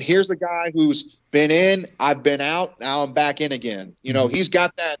 sir. And here's a guy who's been in, I've been out, now I'm back in again. He's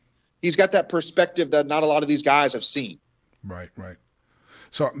got that perspective that not a lot of these guys have seen. Right.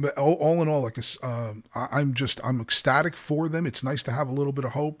 So all in all, I'm ecstatic for them. It's nice to have a little bit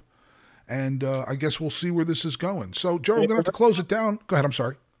of hope, and I guess we'll see where this is going. So Joe, we're gonna have to close it down. Go ahead. I'm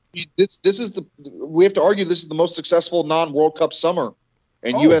sorry. We have to argue this is the most successful non-World Cup summer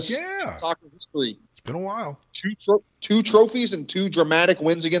in U.S. soccer history. It's been a while. Two trophies and two dramatic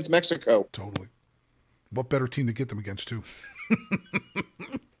wins against Mexico. Totally. What better team to get them against, too?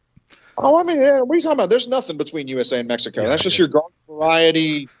 What are you talking about? There's nothing between USA and Mexico. That's just your garden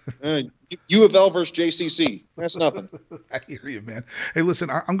variety. U of L versus JCC. That's nothing. I hear you, man. Hey, listen,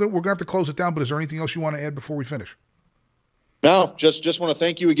 we're gonna have to close it down. But is there anything else you want to add before we finish? No, just want to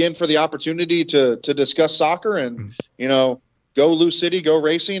thank you again for the opportunity to discuss soccer and, go Lou City, go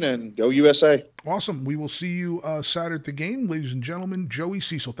racing, and go USA. Awesome. We will see you Saturday at the game. Ladies and gentlemen, Joey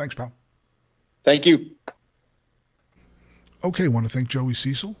Cecil. Thanks, pal. Thank you. Okay, I want to thank Joey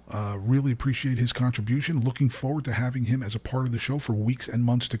Cecil. Really appreciate his contribution. Looking forward to having him as a part of the show for weeks and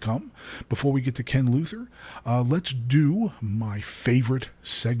months to come. Before we get to Ken Luther, let's do my favorite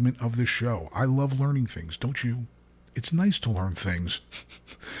segment of the show. I love learning things, don't you? It's nice to learn things.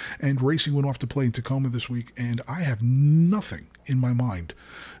 And racing went off to play in Tacoma this week, and I have nothing in my mind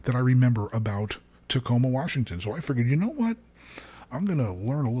that I remember about Tacoma, Washington. So I figured, you know what? I'm going to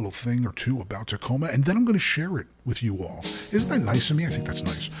learn a little thing or two about Tacoma, and then I'm going to share it with you all. Isn't that nice of me? I think that's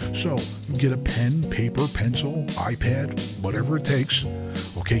nice. So get a pen, paper, pencil, iPad, whatever it takes.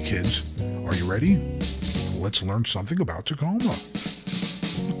 Okay, kids, are you ready? Let's learn something about Tacoma.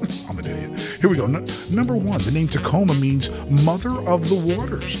 I'm an idiot. Here we go. Number one, the name Tacoma means mother of the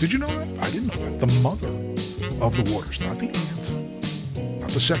waters. Did you know that? I didn't know that. The mother of the waters, not the aunt,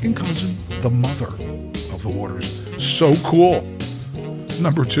 not the second cousin, the mother of the waters. So cool.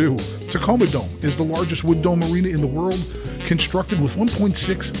 Number two, Tacoma Dome is the largest wood dome arena in the world, constructed with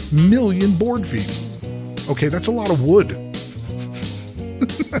 1.6 million board feet. Okay, that's a lot of wood.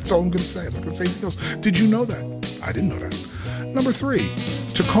 That's all I'm going to say. I'm not going to say anything else. Did you know that? I didn't know that. Number three,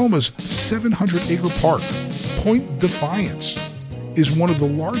 Tacoma's 700-acre park, Point Defiance, is one of the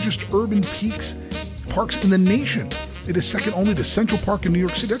largest urban parks in the nation. It is second only to Central Park in New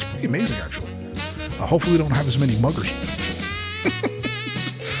York City. That's pretty amazing, actually. Hopefully we don't have as many muggers.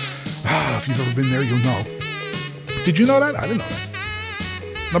 If you've ever been there, you'll know. Did you know that? I didn't know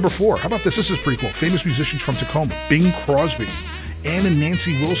that. Number four, how about this? This is pretty cool. Famous musicians from Tacoma: Bing Crosby, Ann and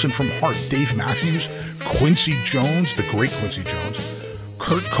Nancy Wilson from Heart, Dave Matthews, Quincy Jones, the great Quincy Jones,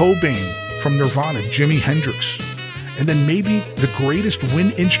 Kurt Cobain from Nirvana, Jimi Hendrix, And then maybe the greatest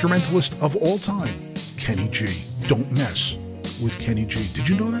wind instrumentalist of all time, Kenny G. Don't mess with Kenny G. Did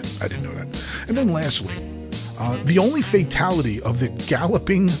you know that? I didn't know that. And then lastly, the only fatality of the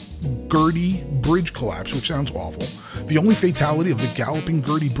Galloping Gertie Bridge collapse, which sounds awful, the only fatality of the Galloping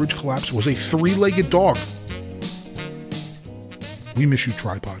Gertie Bridge collapse was a 3-legged dog. We miss you,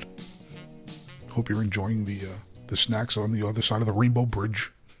 Tripod. Hope you're enjoying the snacks on the other side of the Rainbow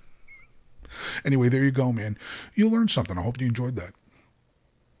Bridge. Anyway, there you go, man. You learned something. I hope you enjoyed that.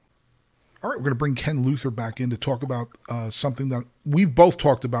 All right, we're going to bring Ken Luther back in to talk about something that we've both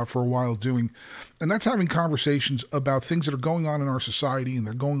talked about for a while doing, and that's having conversations about things that are going on in our society and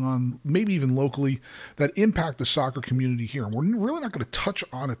they're going on maybe even locally that impact the soccer community here. And we're really not going to touch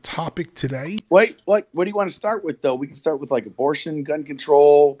on a topic today. Wait, what do you want to start with, though? We can start with like abortion, gun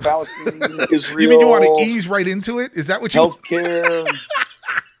control, Palestine, Israel. You mean you want to ease right into it? Is that what you healthcare,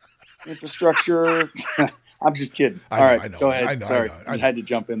 infrastructure? I'm just kidding. All right, go ahead. Sorry, I had to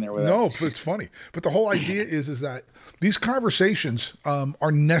jump in there with that. No, it's funny. But the whole idea is that these conversations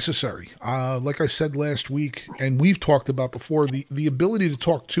are necessary. Like I said last week, and we've talked about before, the ability to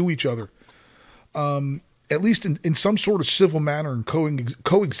talk to each other, at least in some sort of civil manner and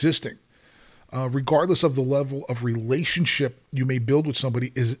coexisting, regardless of the level of relationship you may build with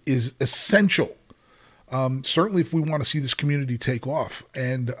somebody, is essential. Certainly if we want to see this community take off.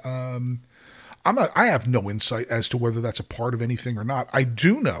 And I have no insight as to whether that's a part of anything or not. I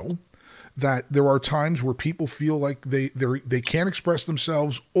do know that there are times where people feel like they can't express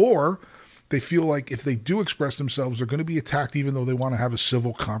themselves, or they feel like if they do express themselves, they're going to be attacked even though they want to have a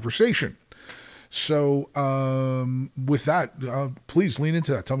civil conversation. So with that, please lean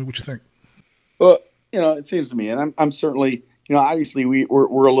into that. Tell me what you think. Well, it seems to me, and I'm certainly, obviously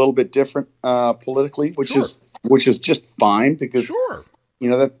we're a little bit different politically, which is just fine because sure.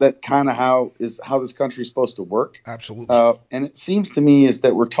 That kind of how this country is supposed to work. Absolutely. And it seems to me is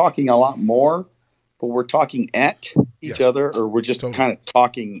that we're talking a lot more, but we're talking at each other, or we're just kind of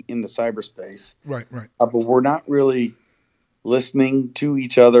talking in the cyberspace. Right. But we're not really listening to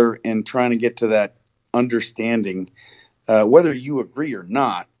each other and trying to get to that understanding, whether you agree or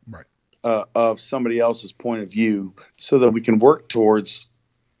not, right, of somebody else's point of view, so that we can work towards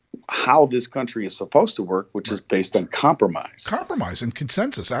how this country is supposed to work, which is based on compromise and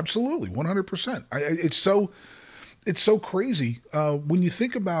consensus. Absolutely. 100%. It's so crazy. When you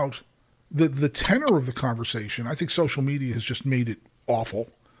think about the tenor of the conversation, I think social media has just made it awful.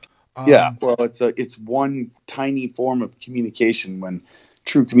 Well, it's one tiny form of communication when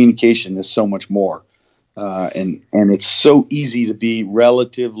true communication is so much more. And it's so easy to be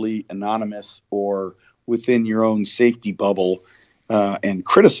relatively anonymous or within your own safety bubble, and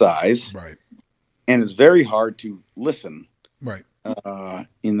criticize, right? And it's very hard to listen, right?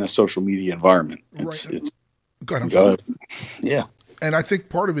 In the social media environment, Go ahead. Yeah. And I think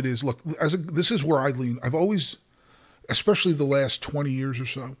part of it is, look, this is where I lean. I've always, especially the last 20 years or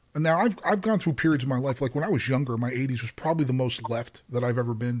so, and now I've gone through periods of my life, like when I was younger, my 80s was probably the most left that I've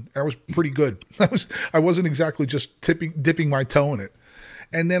ever been. I was pretty good. I wasn't exactly just dipping my toe in it.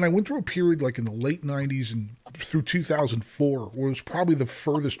 And then I went through a period like in the late 90s and through 2004, where it was probably the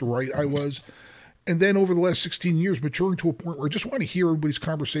furthest right I was. And then over the last 16 years, maturing to a point where I just want to hear everybody's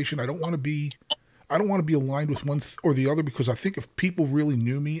conversation. I don't want to be aligned with one or the other, because I think if people really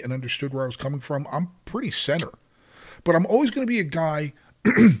knew me and understood where I was coming from, I'm pretty center. But I'm always going to be a guy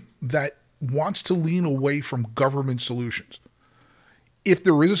that wants to lean away from government solutions. If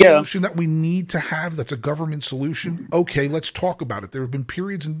there is a solution that we need to have that's a government solution, okay, let's talk about it. There have been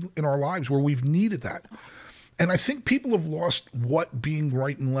periods in our lives where we've needed that. And I think people have lost what being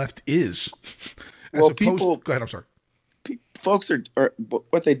right and left is. Go ahead, I'm sorry. Folks are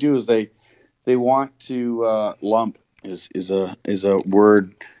what they do is they want to lump is a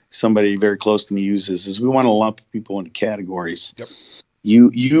word somebody very close to me uses, is we want to lump people into categories. Yep.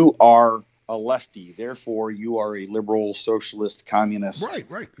 You are a lefty, therefore you are a liberal, socialist, communist.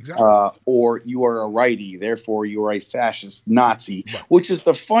 Right, exactly. Or you are a righty, therefore you are a fascist, Nazi, right. Which is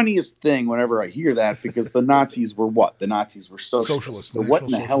the funniest thing whenever I hear that, because the Nazis were what? The Nazis were socialists. So what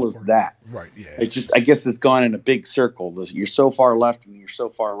in the hell is that? Right, yeah. It's just, I guess it's gone in a big circle. You're so far left and you're so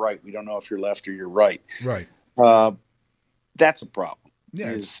far right. We don't know if you're left or you're right. Right. That's a problem.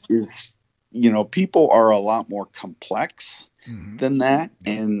 Yeah. Is people are a lot more complex than that.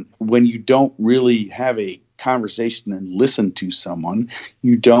 And when you don't really have a conversation and listen to someone,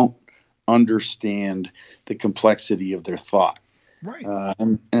 you don't understand the complexity of their thought. Right.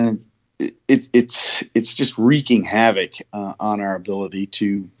 And it's just wreaking havoc on our ability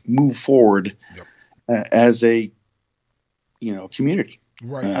to move forward as a community.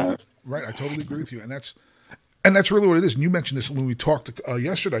 Right. Right. I totally agree with you. And And that's really what it is. And you mentioned this when we talked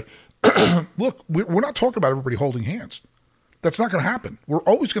yesterday. Look, we're not talking about everybody holding hands. That's not going to happen. We're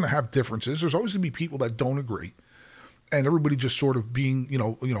always going to have differences. There's always going to be people that don't agree, and everybody just sort of being,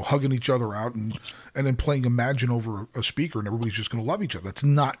 hugging each other out and then playing Imagine over a speaker, and everybody's just going to love each other. That's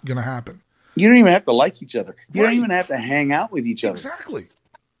not going to happen. You don't even have to like each other. You don't even have to hang out with each other. Exactly.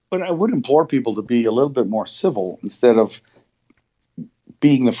 But I would implore people to be a little bit more civil instead of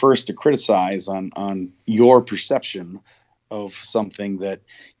being the first to criticize on your perception of something that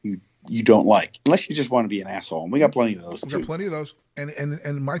you don't like, unless you just want to be an asshole. And we got plenty of those too. We got plenty of those.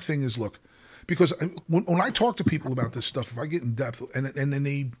 And my thing is, look, because when I talk to people about this stuff, if I get in depth and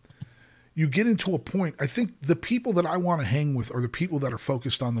then you get into a point, I think the people that I want to hang with are the people that are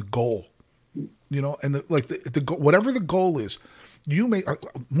focused on the goal, and the whatever the goal is. You may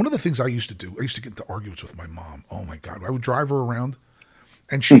one of the things I used to do. I used to get into arguments with my mom. Oh my God, I would drive her around,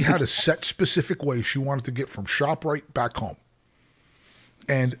 and she had a set specific way she wanted to get from ShopRite back home.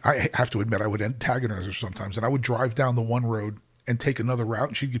 And I have to admit, I would antagonize her sometimes, and I would drive down the one road and take another route,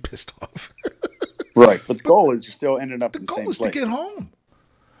 and she'd get pissed off. Right, but the goal is you still ended up in the same place. The goal is to get home,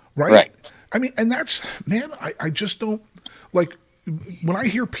 right? I mean, and that's, man, I just don't, like, when I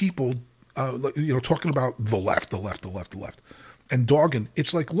hear people, talking about the left, and dogging,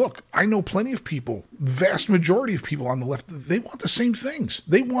 it's like, look, I know plenty of people, vast majority of people on the left, they want the same things.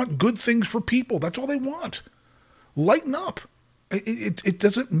 They want good things for people. That's all they want. Lighten up. It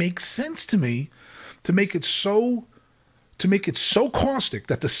doesn't make sense to me to make it so caustic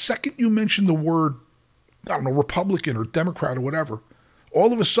that the second you mention the word, I don't know, Republican or Democrat or whatever,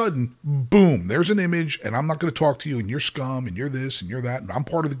 all of a sudden, boom, there's an image, and I'm not going to talk to you, and you're scum, and you're this, and you're that, and I'm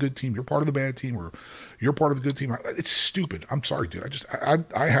part of the good team, you're part of the bad team, or you're part of the good team. It's stupid. I'm sorry, dude.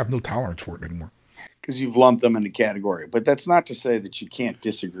 I have no tolerance for it anymore. Because you've lumped them in a category. But that's not to say that you can't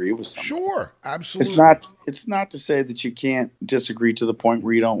disagree with someone. Sure, absolutely. It's not to say that you can't disagree to the point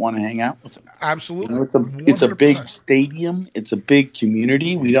where you don't want to hang out with them. Absolutely. It's a big stadium. It's a big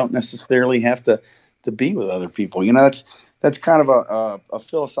community. We don't necessarily have to be with other people. That's kind of a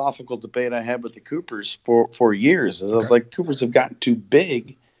philosophical debate I had with the Coopers for years. I was like, Coopers have gotten too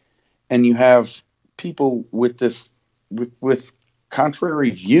big, and you have people with with contrary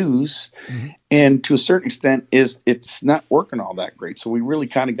views, and to a certain extent, it's not working all that great. So we really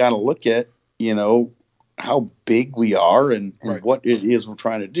kind of got to look at how big we are and what it is we're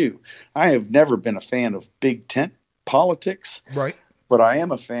trying to do. I have never been a fan of big tent politics, right? But I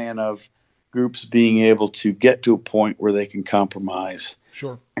am a fan of groups being able to get to a point where they can compromise,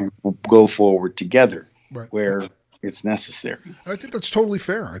 sure, and go forward together, right, where it's necessary. I think that's totally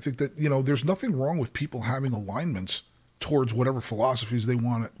fair. I think that there's nothing wrong with people having alignments towards whatever philosophies they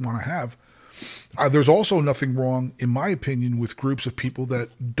want to have. There's also nothing wrong, in my opinion, with groups of people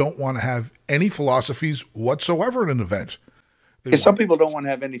that don't want to have any philosophies whatsoever at an event. Some people don't want to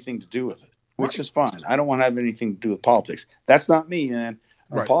have anything to do with it, which is fine. I don't want to have anything to do with politics. That's not me, man.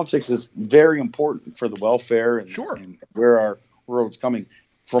 Right. Politics is very important for the welfare and, and where our world's coming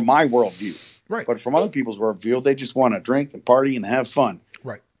from my worldview. Right. But from other people's worldview, they just want to drink and party and have fun.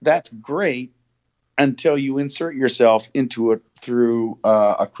 Right. That's great until you insert yourself into it through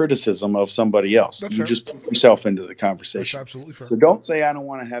a criticism of somebody else. That's you fair. Just put yourself into the conversation. That's absolutely fair. So don't say I don't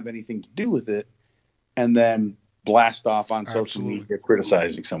want to have anything to do with it, and then blast off on social media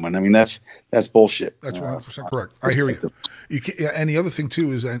criticizing someone. I mean, that's bullshit. That's 100% correct. I hear you. And the other thing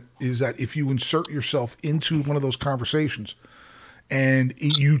too is that if you insert yourself into one of those conversations and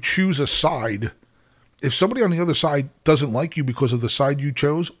you choose a side, if somebody on the other side doesn't like you because of the side you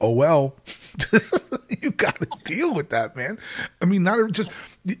chose, oh well, you got to deal with that, man. I mean, not just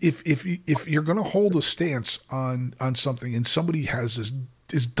if you're going to hold a stance on something and somebody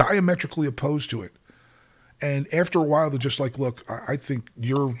is diametrically opposed to it, and after a while they're just like, look, I think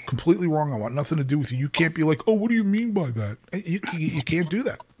you're completely wrong. I want nothing to do with you. You can't be like, oh, what do you mean by that? You can't do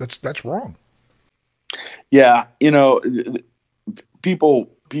that. That's wrong. Yeah, people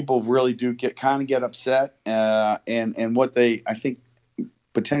really do get upset, and what they, I think,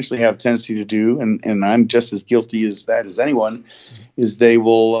 potentially have a tendency to do, and I'm just as guilty as that as anyone, is they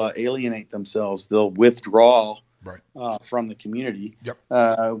will alienate themselves. They'll withdraw from the community,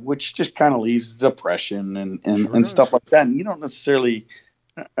 which just kind of leads to depression and stuff like that. And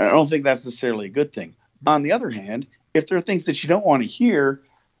I don't think that's necessarily a good thing. On the other hand, if there are things that you don't want to hear,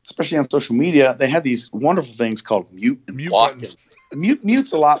 especially on social media, they have these wonderful things called mute and block.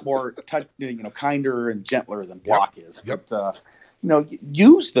 Mute's a lot more kinder and gentler than block is. But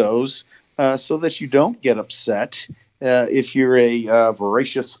use those so that you don't get upset if you're a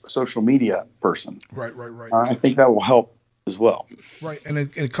voracious social media person. Right. I think that will help as well. Right, and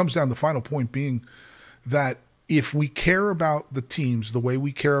it comes down, the final point being that if we care about the teams the way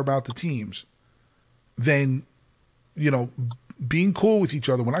we care about the teams, then, being cool with each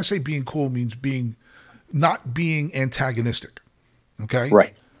other. When I say being cool, means not being antagonistic. Okay?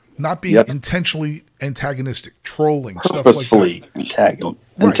 Right. Not being intentionally antagonistic, trolling, purposefully stuff like that.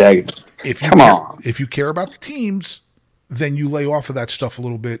 Antagonistic. If you care about the teams, then you lay off of that stuff a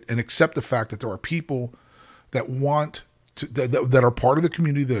little bit and accept the fact that there are people that want to, that are part of the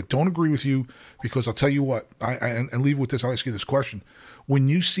community that don't agree with you. Because I'll tell you what, and leave with this. I'll ask you this question: when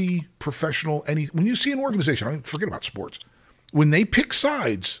you see when you see an organization, I mean, forget about sports, when they pick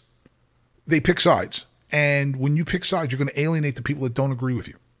sides, they pick sides, and when you pick sides, you're going to alienate the people that don't agree with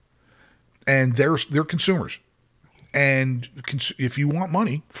you, and they're consumers. And if you want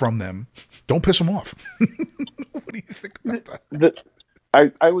money from them, don't piss them off. What do you think about that?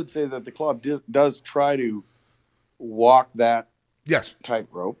 I would say that the club does try to walk that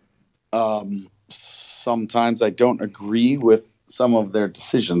tightrope. Sometimes I don't agree with some of their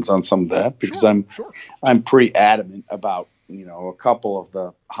decisions on some of that because I'm pretty adamant about a couple of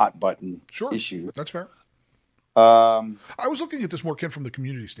the hot button issues. That's fair. I was looking at this more, Ken, from the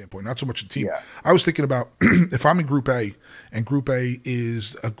community standpoint, not so much the team. Yeah. I was thinking about if I'm in Group A, and Group A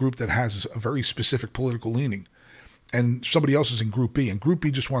is a group that has a very specific political leaning, and somebody else is in Group B, and Group B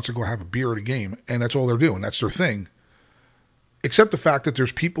just wants to go have a beer at a game, and that's all they're doing. That's their thing. Except the fact that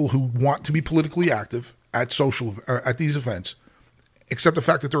there's people who want to be politically active at these events. Except the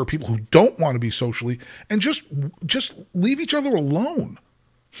fact that there are people who don't want to be socially, and just leave each other alone.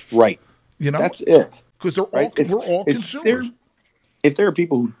 Right. That's it. Because we're all consumers. If there are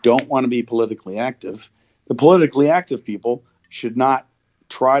people who don't want to be politically active, the politically active people should not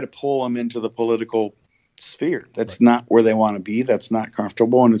try to pull them into the political sphere. That's not where they want to be. That's not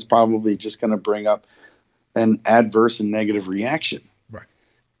comfortable, and it's probably just going to bring up an adverse and negative reaction. Right.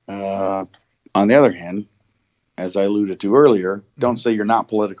 On the other hand, as I alluded to earlier, don't say you're not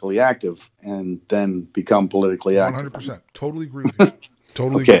politically active and then become politically active. 100%. Totally agree with you.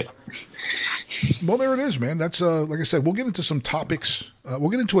 Totally. Okay. Well, there it is, man. That's like I said, we'll get into some topics. We'll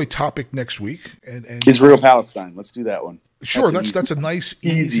get into a topic next week. And Israel Palestine. Let's do that one. Sure, that's a nice,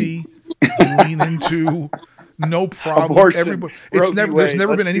 easy lean into. No problem. Abortion. There's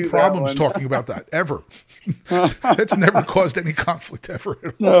never been any problems talking about that ever. That's never caused any conflict ever.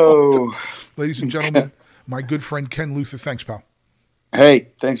 No. Ladies and gentlemen, my good friend Ken Luther. Thanks, pal. Hey,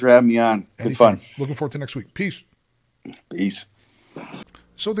 thanks for having me on. Good fun. Looking forward to next week. Peace. Peace.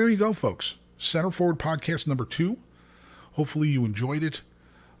 So there you go, folks. Center Forward Podcast number 2. Hopefully you enjoyed it.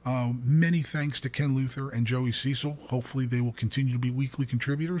 Many thanks to Ken Luther and Joey Cecil. Hopefully they will continue to be weekly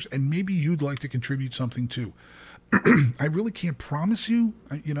contributors, and maybe you'd like to contribute something too. I really can't promise you,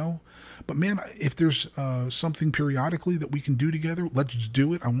 but man, if there's something periodically that we can do together, let's just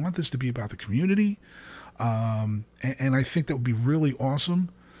do it. I want this to be about the community, and I think that would be really awesome.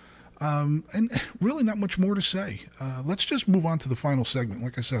 And really not much more to say. Let's just move on to the final segment.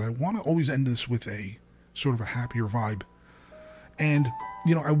 Like I said, I want to always end this with a sort of a happier vibe. And,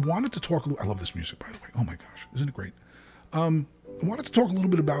 I wanted to talk, I love this music, by the way. Oh my gosh, isn't it great? I wanted to talk a little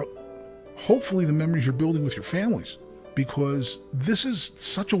bit about, hopefully, the memories you're building with your families, because this is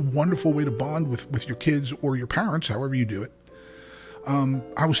such a wonderful way to bond with your kids or your parents, however you do it.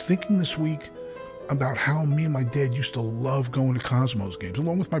 I was thinking this week about how me and my dad used to love going to Cosmos games,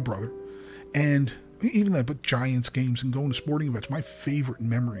 along with my brother, and even that, but Giants games and going to sporting events. My favorite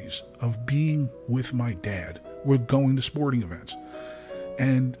memories of being with my dad were going to sporting events,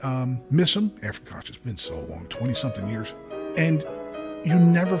 and miss him after, gosh, it's been so long, 20-something years, and you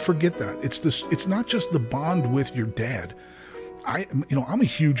never forget that. It's not just the bond with your dad. I'm a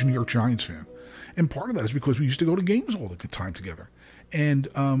huge New York Giants fan, and part of that is because we used to go to games all the time together, and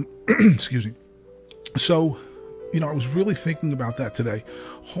excuse me. So, I was really thinking about that today.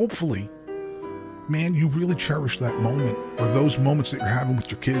 Hopefully, man, you really cherish that moment or those moments that you're having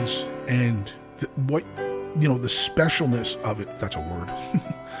with your kids and the specialness of it. That's a word.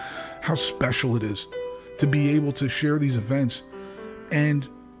 How special it is to be able to share these events. And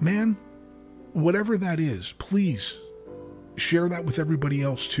man, whatever that is, please share that with everybody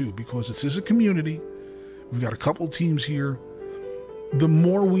else too, because this is a community. We've got a couple teams here. The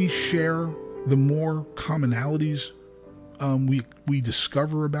more we share, the more commonalities we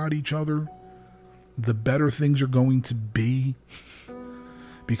discover about each other, the better things are going to be.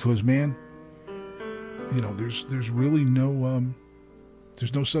 Because, man, there's really no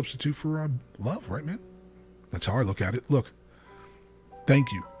substitute for love, right, man? That's how I look at it. Look,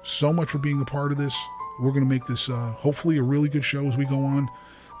 thank you so much for being a part of this. We're going to make this hopefully a really good show as we go on.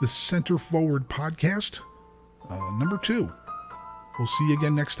 The Center Forward Podcast, number 2. We'll see you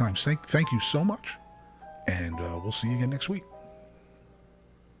again next time. Thank you so much. And we'll see you again next week.